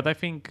 Okay. Yeah, but I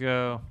think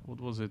what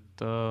was it?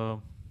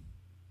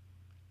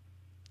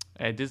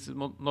 This is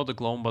not a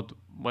clone, but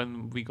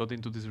when we got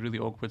into this really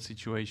awkward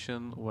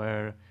situation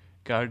where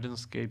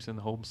Gardenscapes and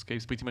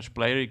Homescapes, pretty much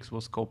Playrix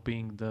was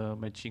copying the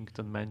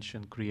Matchington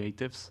Mansion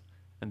creatives,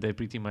 and they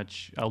pretty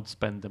much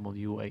outspent them on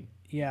UA.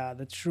 Yeah,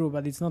 that's true,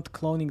 but it's not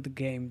cloning the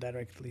game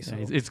directly. So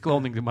it's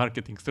cloning the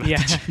marketing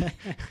strategy. Yeah.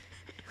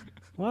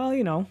 Well,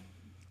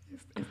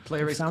 If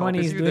Playrix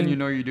copies you, then you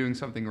know you're doing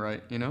something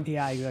right,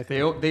 Yeah,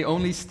 exactly. They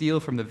only steal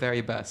from the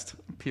very best,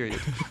 period.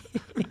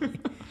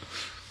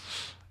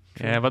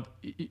 Yeah, but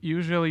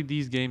usually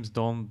these games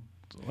don't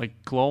like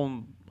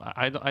clone.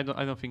 I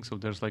don't think so.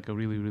 There's like a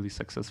really, really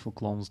successful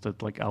clones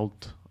that like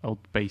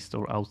outpaced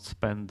or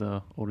outspend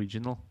the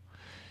original.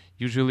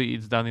 Usually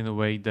it's done in a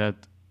way that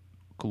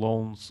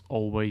clones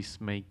always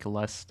make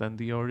less than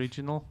the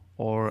original,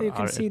 or you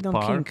can are see at it on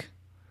par. King.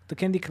 The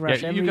Candy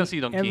Crush. Yeah, you can see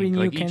it on King.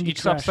 Like each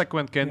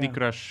subsequent Candy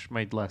Crush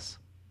made less.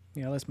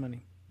 Yeah, less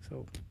money.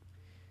 So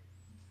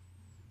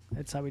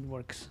that's how it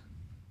works.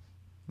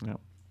 Yeah.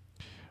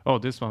 Oh,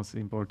 this one's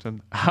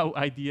important. How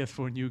ideas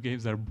for new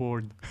games are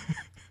born.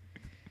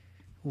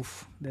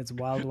 Oof, that's a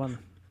wild one.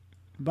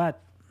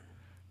 But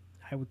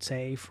I would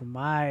say from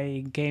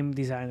my game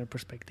designer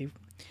perspective,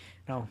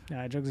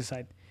 jokes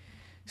aside.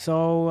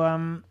 So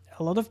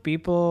a lot of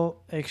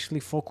people actually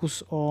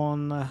focus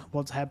on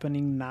what's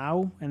happening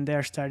now, and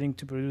they're starting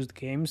to produce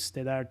games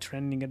that are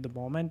trending at the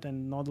moment,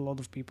 and not a lot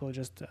of people are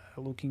just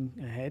looking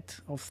ahead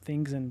of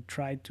things and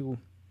try to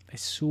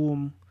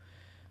assume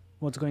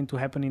what's going to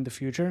happen in the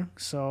future.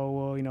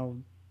 So,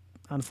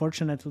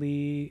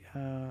 unfortunately,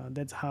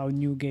 that's how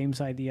new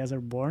games ideas are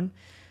born.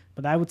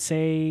 But I would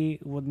say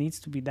what needs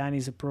to be done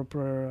is a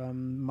proper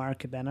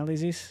market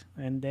analysis,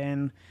 and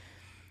then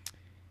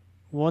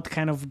what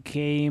kind of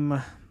game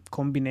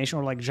combination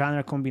or like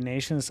genre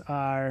combinations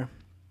are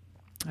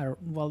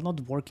well,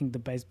 not working the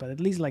best, but at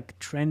least like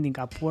trending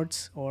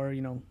upwards, or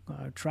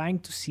trying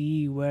to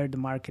see where the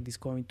market is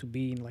going to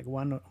be in like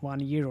 1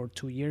 year or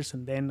 2 years,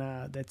 and then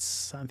that's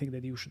something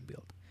that you should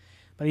build.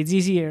 But it's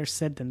easier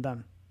said than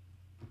done,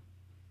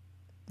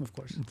 of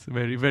course. It's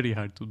very, very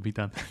hard to be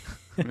done.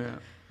 Yeah.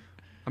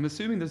 I'm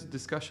assuming there's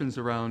discussions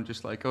around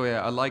just like, oh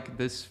yeah, I like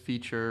this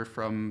feature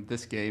from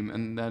this game,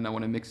 and then I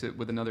want to mix it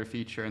with another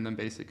feature, and then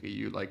basically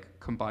you like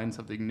combine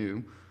something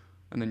new,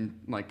 and then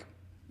like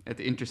at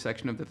the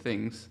intersection of the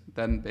things,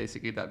 then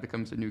basically that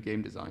becomes a new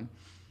game design.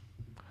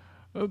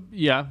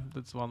 Yeah,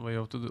 that's one way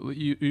of to do.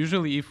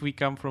 Usually, if we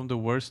come from the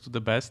worst to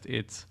the best,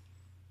 it's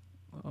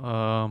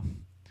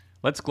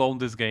let's clone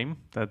this game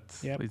that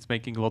it's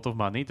making a lot of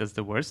money. That's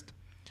the worst.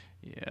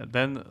 Yeah.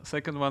 Then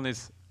second one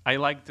is, I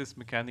like this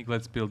mechanic.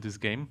 Let's build this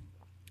game.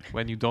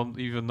 When you don't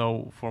even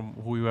know from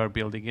who you are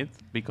building it,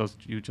 because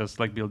you just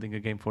like building a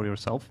game for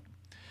yourself.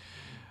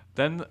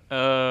 Then,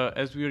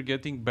 as we are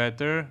getting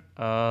better,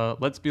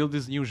 let's build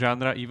this new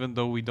genre, even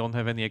though we don't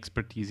have any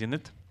expertise in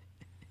it.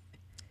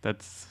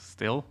 That's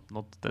still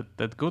not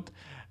that good.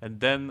 And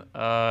then,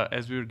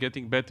 as we're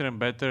getting better and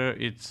better,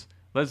 it's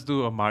let's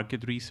do a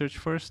market research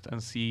first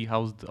and see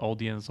how's the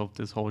audience of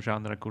this whole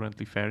genre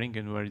currently faring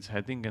and where it's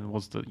heading, and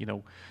what's the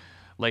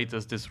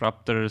latest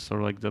disruptors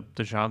or like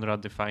the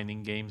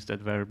genre-defining games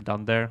that were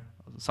done there.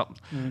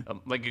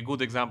 Like a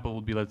good example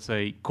would be, let's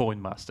say,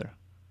 Coin Master.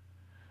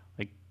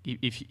 like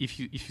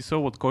if you saw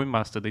what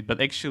Coinmaster did, but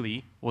actually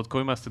what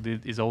Coinmaster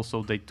did is also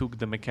they took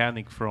the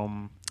mechanic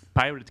from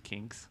Pirate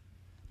Kings,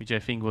 which I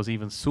think was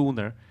even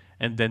sooner,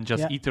 and then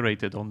just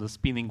iterated on the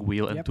spinning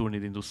wheel and turned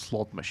it into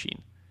slot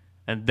machine,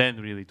 and then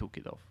really took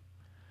it off.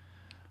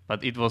 But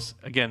it was,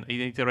 again,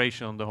 an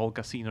iteration on the whole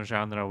casino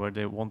genre where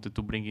they wanted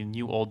to bring in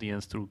new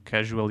audience through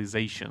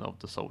casualization of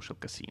the social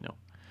casino.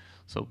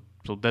 So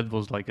that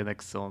was like an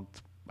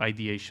excellent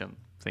ideation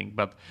thing.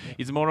 But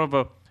it's more of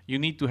a, you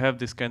need to have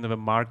this kind of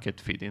a market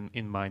fit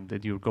in mind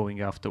that you're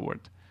going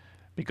afterward.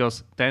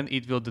 Because then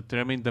it will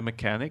determine the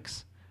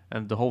mechanics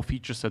and the whole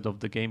feature set of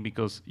the game,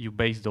 because you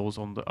base those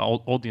on the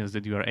audience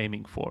that you are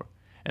aiming for.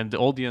 And the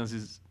audience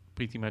is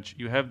pretty much,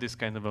 you have this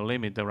kind of a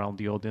limit around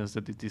the audience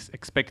that it is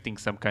expecting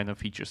some kind of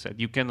feature set.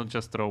 You cannot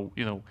just throw,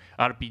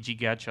 RPG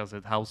gachas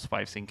at house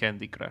fives in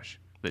Candy Crush.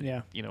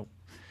 That,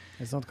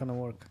 it's not gonna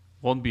work.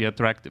 Won't be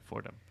attractive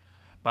for them.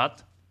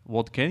 But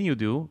what can you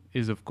do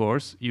is, of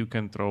course, you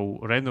can throw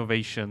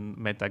renovation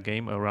meta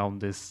game around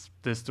this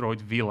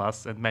destroyed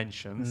villas and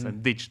mansions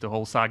and ditch the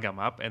whole saga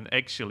map. And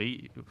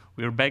actually,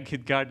 we're back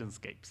at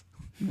Gardenscapes.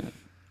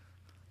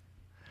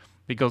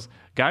 Because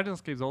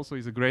Gardenscapes also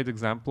is a great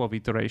example of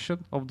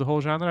iteration of the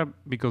whole genre,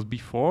 because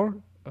before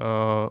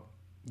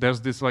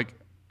there's this like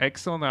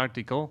excellent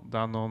article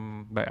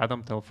done by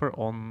Adam Telfer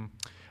on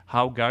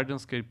how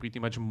Gardenscape pretty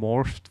much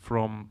morphed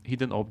from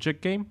hidden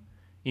object game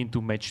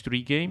into match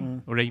 3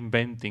 game,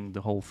 reinventing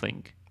the whole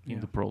thing in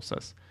the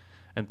process,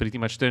 and pretty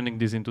much turning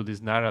this into this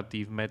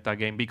narrative meta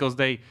game, because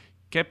they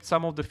kept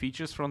some of the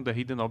features from the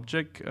hidden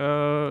object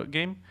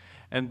game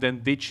and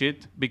then ditch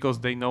it, because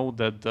they know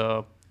that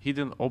the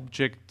hidden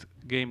object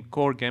game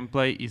core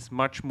gameplay is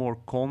much more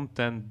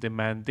content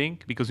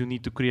demanding, because you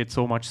need to create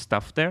so much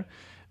stuff there,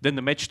 than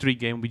the match 3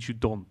 game, which you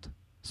don't.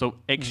 So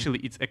actually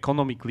it's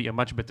economically a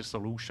much better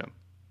solution.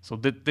 So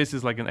this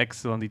is like an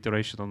excellent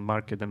iteration on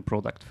market and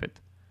product fit.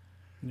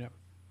 Yeah.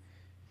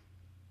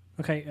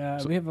 Okay,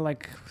 we have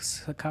like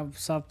a couple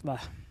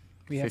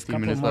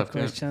more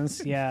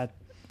questions. Yeah,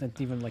 not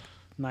even like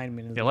 9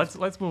 minutes. Yeah,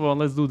 let's move on.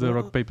 Let's do the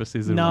rock paper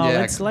scissors. No,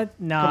 Yeah,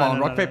 come on,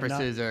 rock paper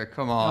scissors.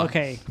 Come on.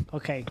 Okay.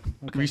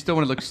 We still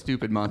want to look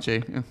stupid,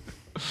 Maciej.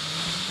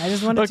 I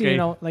just wanted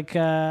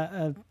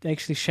to,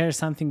 actually share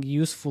something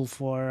useful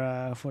for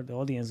the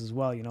audience as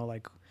well.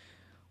 Like,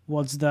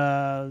 what's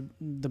the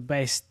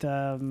best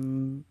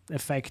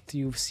effect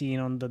you've seen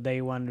on the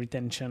day one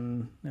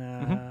retention?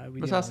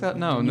 Let's ask that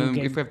now, and then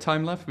if we have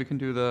time left, we can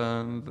do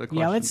the question.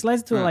 Yeah, let's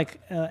do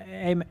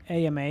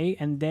AMA,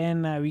 and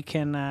then we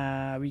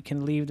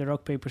can leave the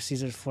rock paper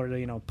scissors for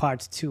the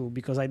part 2,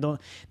 because I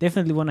don't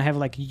definitely want to have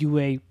like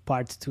UA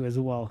part 2 as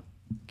well.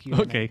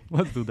 Q&A. Okay,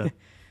 let's do that.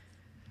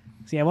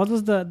 So yeah, what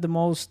was the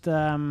most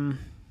the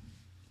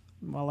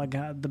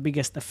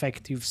biggest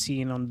effect you've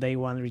seen on day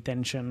one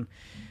retention?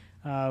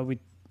 With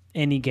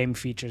any game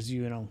features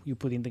you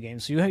put in the game.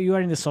 So you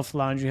are in the soft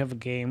launch, you have a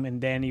game, and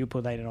then you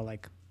put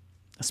like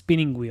a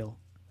spinning wheel,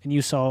 and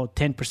you saw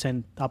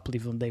 10%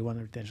 uplift on day one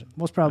retention.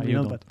 Most probably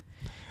not,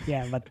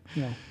 but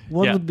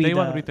what would be day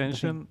one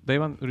retention? Day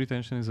one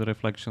retention is a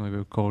reflection of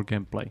your core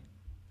gameplay,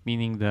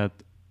 meaning that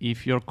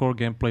if your core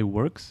gameplay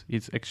works,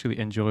 it's actually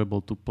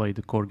enjoyable to play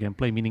the core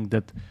gameplay, meaning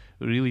that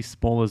really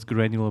smallest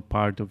granular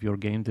part of your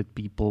game that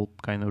people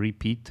kind of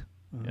repeat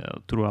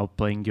throughout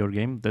playing your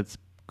game. That's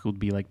could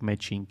be like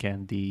matching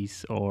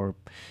candies, or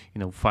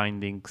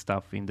finding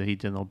stuff in the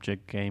hidden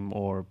object game,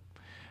 or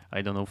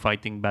I don't know,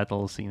 fighting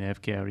battles in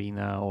FK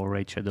Arena or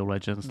Raid Shadow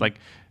Legends, like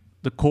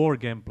the core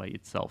gameplay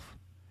itself.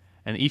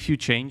 And if you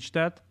change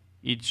that,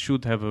 it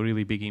should have a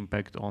really big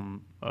impact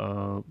on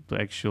the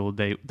actual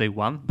day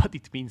one, but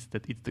it means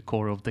that it's the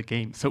core of the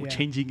game, so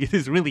changing it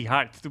is really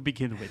hard to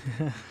begin with.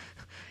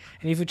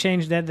 And if you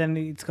change that, then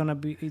it's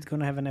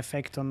gonna have an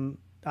effect on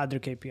other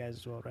KPIs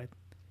as well, right?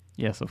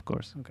 Yes, of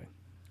course. Okay.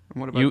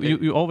 What about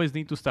you always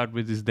need to start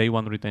with this day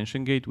one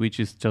retention gate, which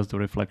is just a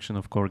reflection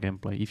of core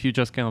gameplay. If you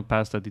just cannot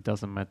pass that, it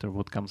doesn't matter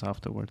what comes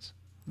afterwards.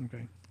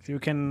 Okay. So you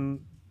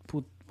can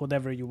put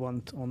whatever you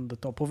want on the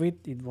top of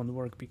it. It won't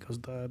work because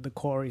the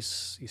core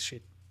is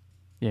shit.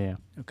 Yeah.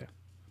 Okay.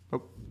 But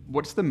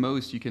what's the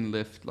most you can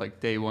lift like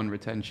day one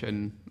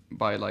retention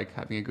by like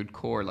having a good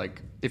core?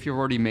 Like if you've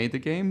already made the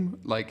game,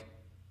 like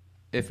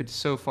if it's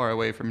so far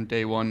away from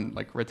day one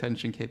like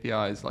retention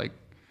KPIs, like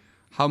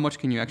how much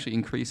can you actually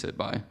increase it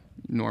by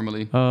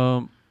normally?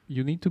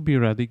 You need to be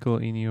radical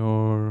in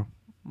your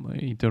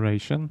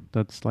iteration.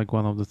 That's like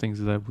one of the things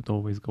that I would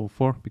always go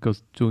for,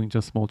 because doing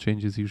just small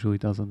changes usually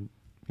doesn't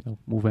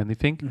move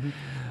anything.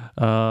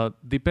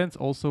 Depends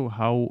also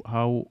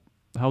how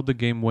the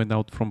game went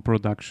out from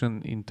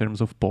production in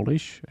terms of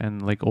polish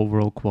and like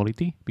overall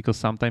quality, because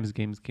sometimes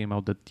games came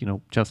out that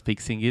just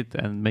fixing it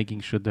and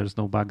making sure there's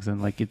no bugs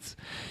and like it's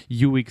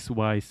UX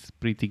wise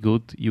pretty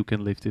good, you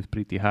can lift it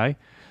pretty high.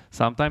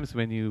 Sometimes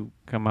when you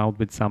come out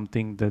with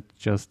something that's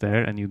just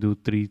there and you do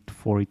 3 to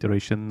 4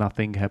 iterations,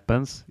 nothing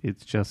happens,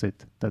 it's just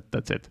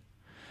that's it.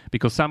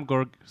 because some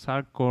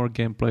hardcore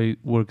gameplay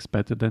works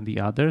better than the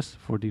others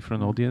for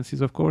different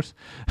audiences, of course.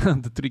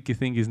 The tricky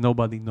thing is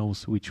nobody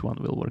knows which one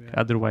will work.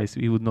 Otherwise,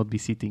 we would not be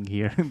sitting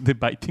here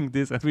debating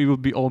this, and we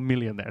would be all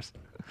millionaires.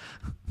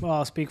 Well,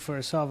 I'll speak for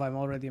yourself. I'm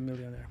already a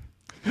millionaire.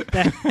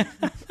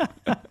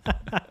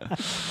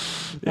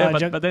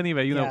 But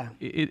anyway, you know,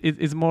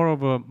 it's more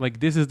of a, like,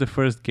 this is the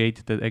first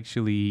gate that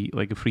actually,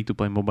 like, a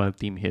free-to-play mobile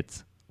team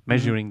hits,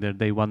 measuring their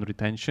day one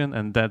retention,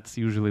 and that's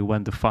usually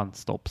when the fun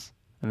stops,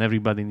 and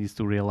everybody needs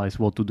to realize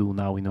what to do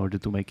now in order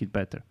to make it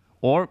better.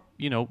 Or,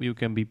 you know, you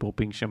can be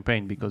popping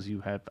champagne because you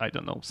have, I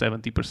don't know,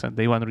 70%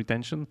 day one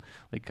retention,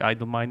 like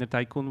Idle Miner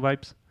Tycoon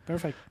vibes.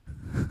 Perfect.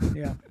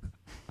 Yeah.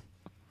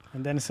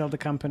 And then sell the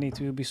company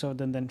to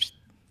Ubisoft and then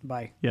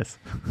buy. Yes.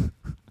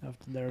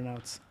 After they're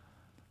announced.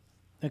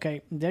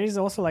 Okay, there is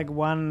also like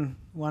one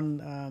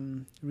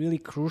really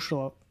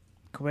crucial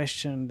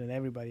question that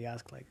everybody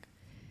asks, like,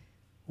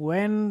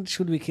 when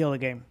should we kill a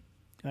game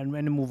and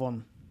when move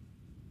on?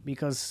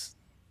 Because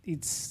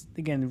it's,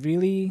 again,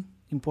 really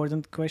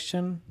important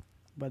question,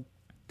 but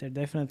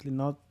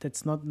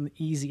that's not an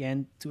easy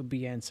end to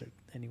be answered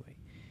anyway,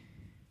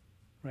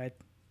 right?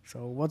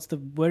 So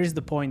where is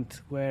the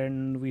point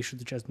when we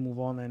should just move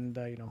on and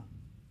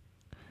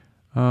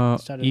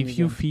if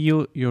you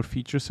feel your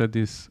feature set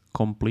is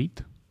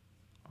complete,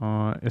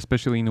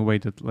 especially in a way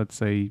that, let's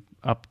say,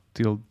 up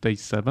till day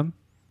 7,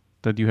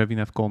 that you have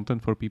enough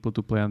content for people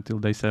to play until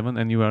day 7,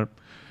 and you are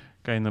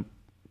kind of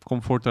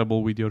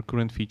comfortable with your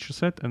current feature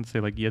set and say,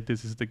 like, yeah,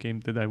 this is the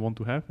game that I want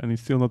to have, and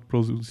it's still not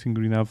producing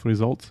enough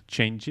results,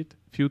 change it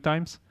a few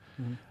times.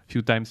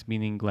 Few times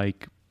meaning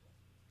like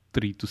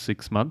 3 to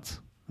 6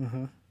 months.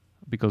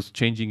 Because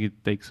changing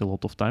it takes a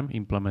lot of time,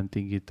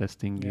 implementing it,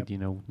 testing it,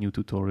 new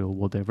tutorial,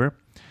 whatever.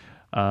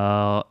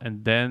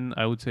 And then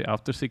I would say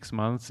after 6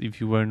 months, if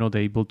you were not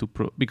able to,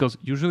 because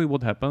usually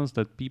what happens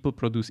that people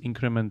produce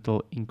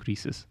incremental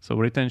increases. So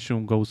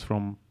retention goes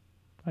from,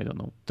 I don't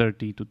know,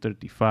 30 to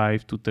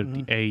 35 to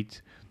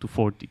 38 to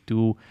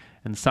 42.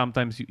 And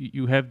sometimes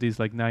you have these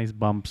like nice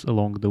bumps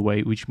along the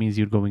way, which means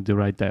you're going the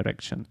right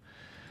direction.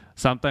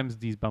 Sometimes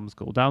these bumps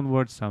go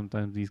downwards,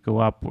 sometimes these go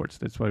upwards.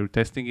 That's why you're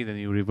testing it and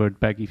you revert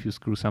back if you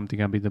screw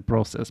something up in the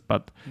process.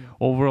 But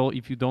overall,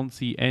 if you don't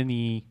see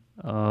any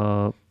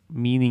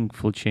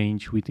meaningful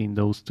change within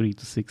those 3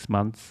 to 6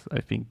 months,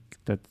 I think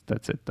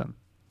that's it then.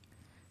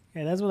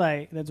 Yeah, that's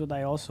what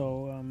I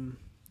also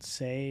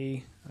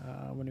say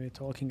when we're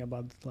talking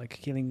about like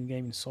killing a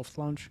game in soft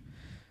launch.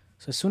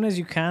 So as soon as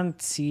you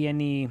can't see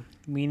any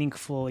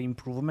meaningful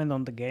improvement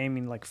on the game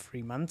in like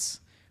 3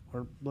 months,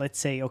 or let's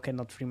say, okay,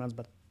 not 3 months,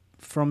 but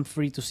from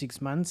 3 to 6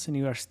 months, and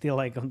you are still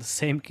like on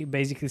the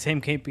basically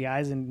same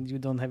KPIs, and you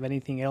don't have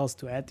anything else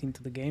to add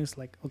into the games,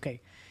 like,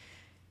 okay,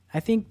 I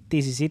think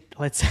this is it.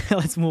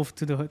 Let's move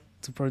to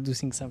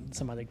producing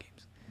some other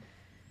games.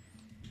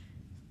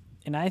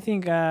 And I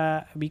think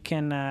we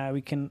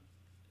can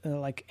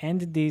like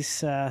end this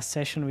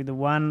session with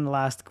one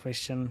last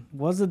question.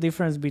 What's the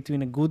difference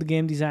between a good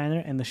game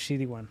designer and a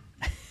shitty one?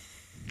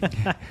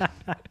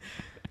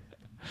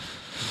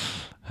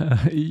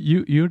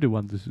 You're the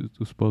one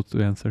who's supposed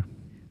to answer.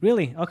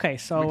 Really? Okay,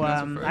 so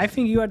I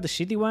think you are the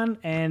shitty one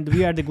and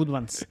we are the good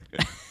ones.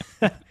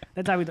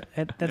 That's how it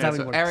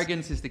works.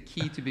 Arrogance is the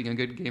key to being a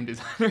good game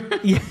designer.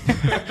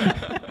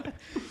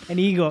 And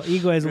ego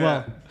as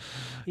well.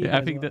 Yeah,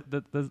 I think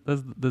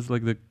that's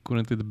like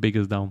currently the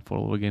biggest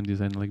downfall of a game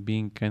designer, like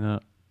being kind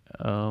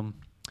of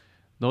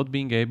not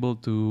being able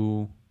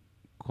to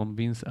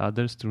convince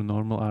others through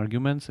normal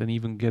arguments and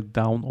even get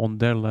down on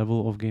their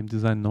level of game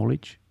design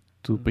knowledge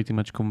to pretty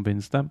much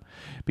convince them,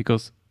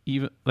 because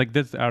even like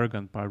that's the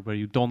arrogant part where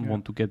you don't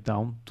want to get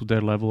down to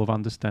their level of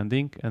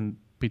understanding and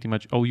pretty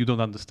much, oh, you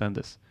don't understand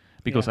this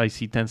because I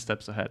see 10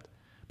 steps ahead.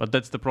 But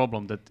that's the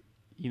problem, that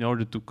in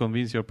order to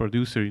convince your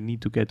producer, you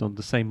need to get on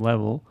the same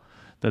level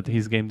that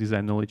his game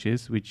design knowledge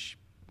is, which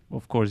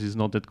of course is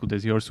not that good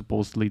as yours,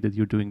 supposedly, that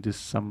you're doing this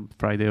some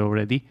Friday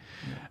already.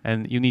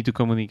 And you need to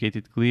communicate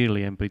it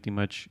clearly and pretty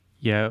much,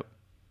 in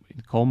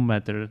calm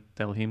matter,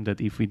 tell him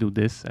that if we do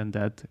this and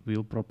that,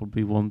 we'll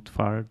probably won't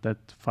far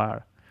that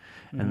far.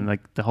 And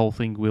like the whole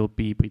thing will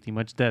be pretty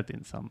much dead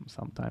in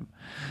some time.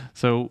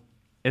 So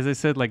as I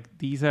said, like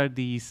these are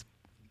these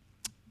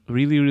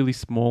really, really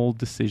small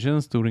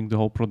decisions during the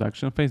whole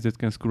production phase that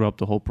can screw up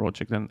the whole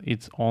project. And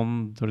it's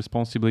on the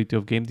responsibility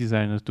of game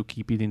designers to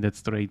keep it in that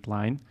straight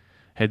line,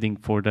 heading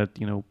for that,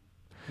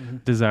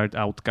 desired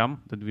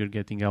outcome that we're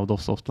getting out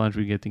of soft launch,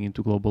 we're getting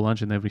into global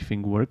launch, and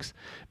everything works.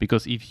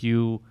 Because if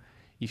you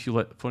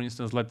let, for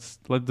instance,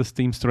 let the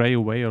Steam stray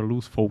away or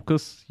lose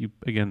focus, you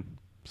again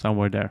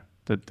somewhere there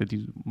that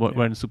you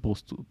weren't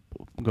supposed to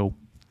go.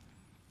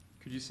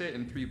 Could you say it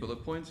in 3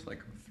 bullet points,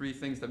 like 3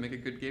 things that make a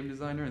good game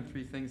designer and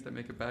 3 things that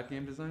make a bad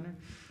game designer?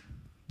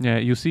 Yeah,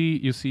 you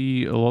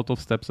see a lot of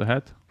steps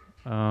ahead.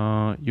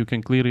 You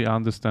can clearly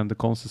understand the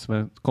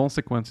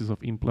consequences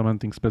of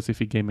implementing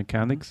specific game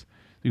mechanics.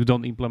 You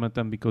don't implement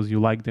them because you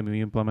like them,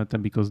 you implement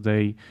them because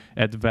they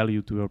add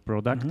value to your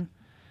product.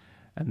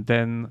 And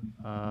then,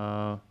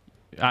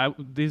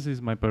 this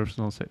is my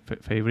personal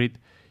favorite.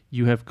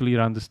 you have clear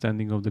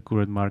understanding of the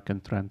current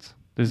market trends.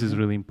 This is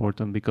really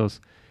important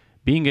because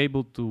being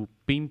able to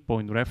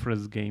pinpoint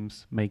reference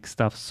games makes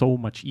stuff so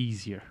much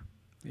easier.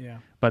 Yeah.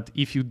 But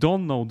if you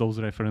don't know those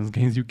reference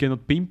games, you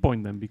cannot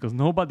pinpoint them because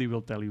nobody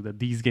will tell you that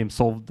these games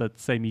solved that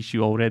same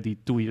issue already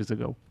 2 years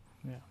ago.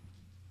 Yeah.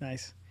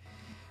 Nice.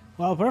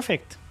 Well,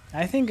 perfect.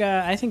 I think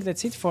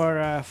that's it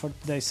for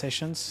today's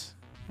sessions.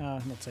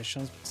 Not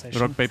sessions, but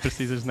session. Rock, paper,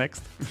 scissors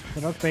next.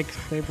 Rock,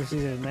 paper,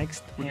 scissors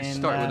next. We can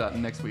start with that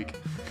next week.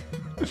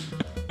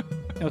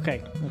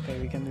 Okay,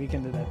 we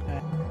can do that.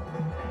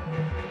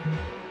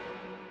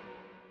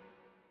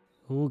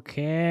 Who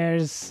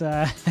cares?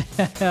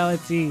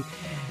 Let's see.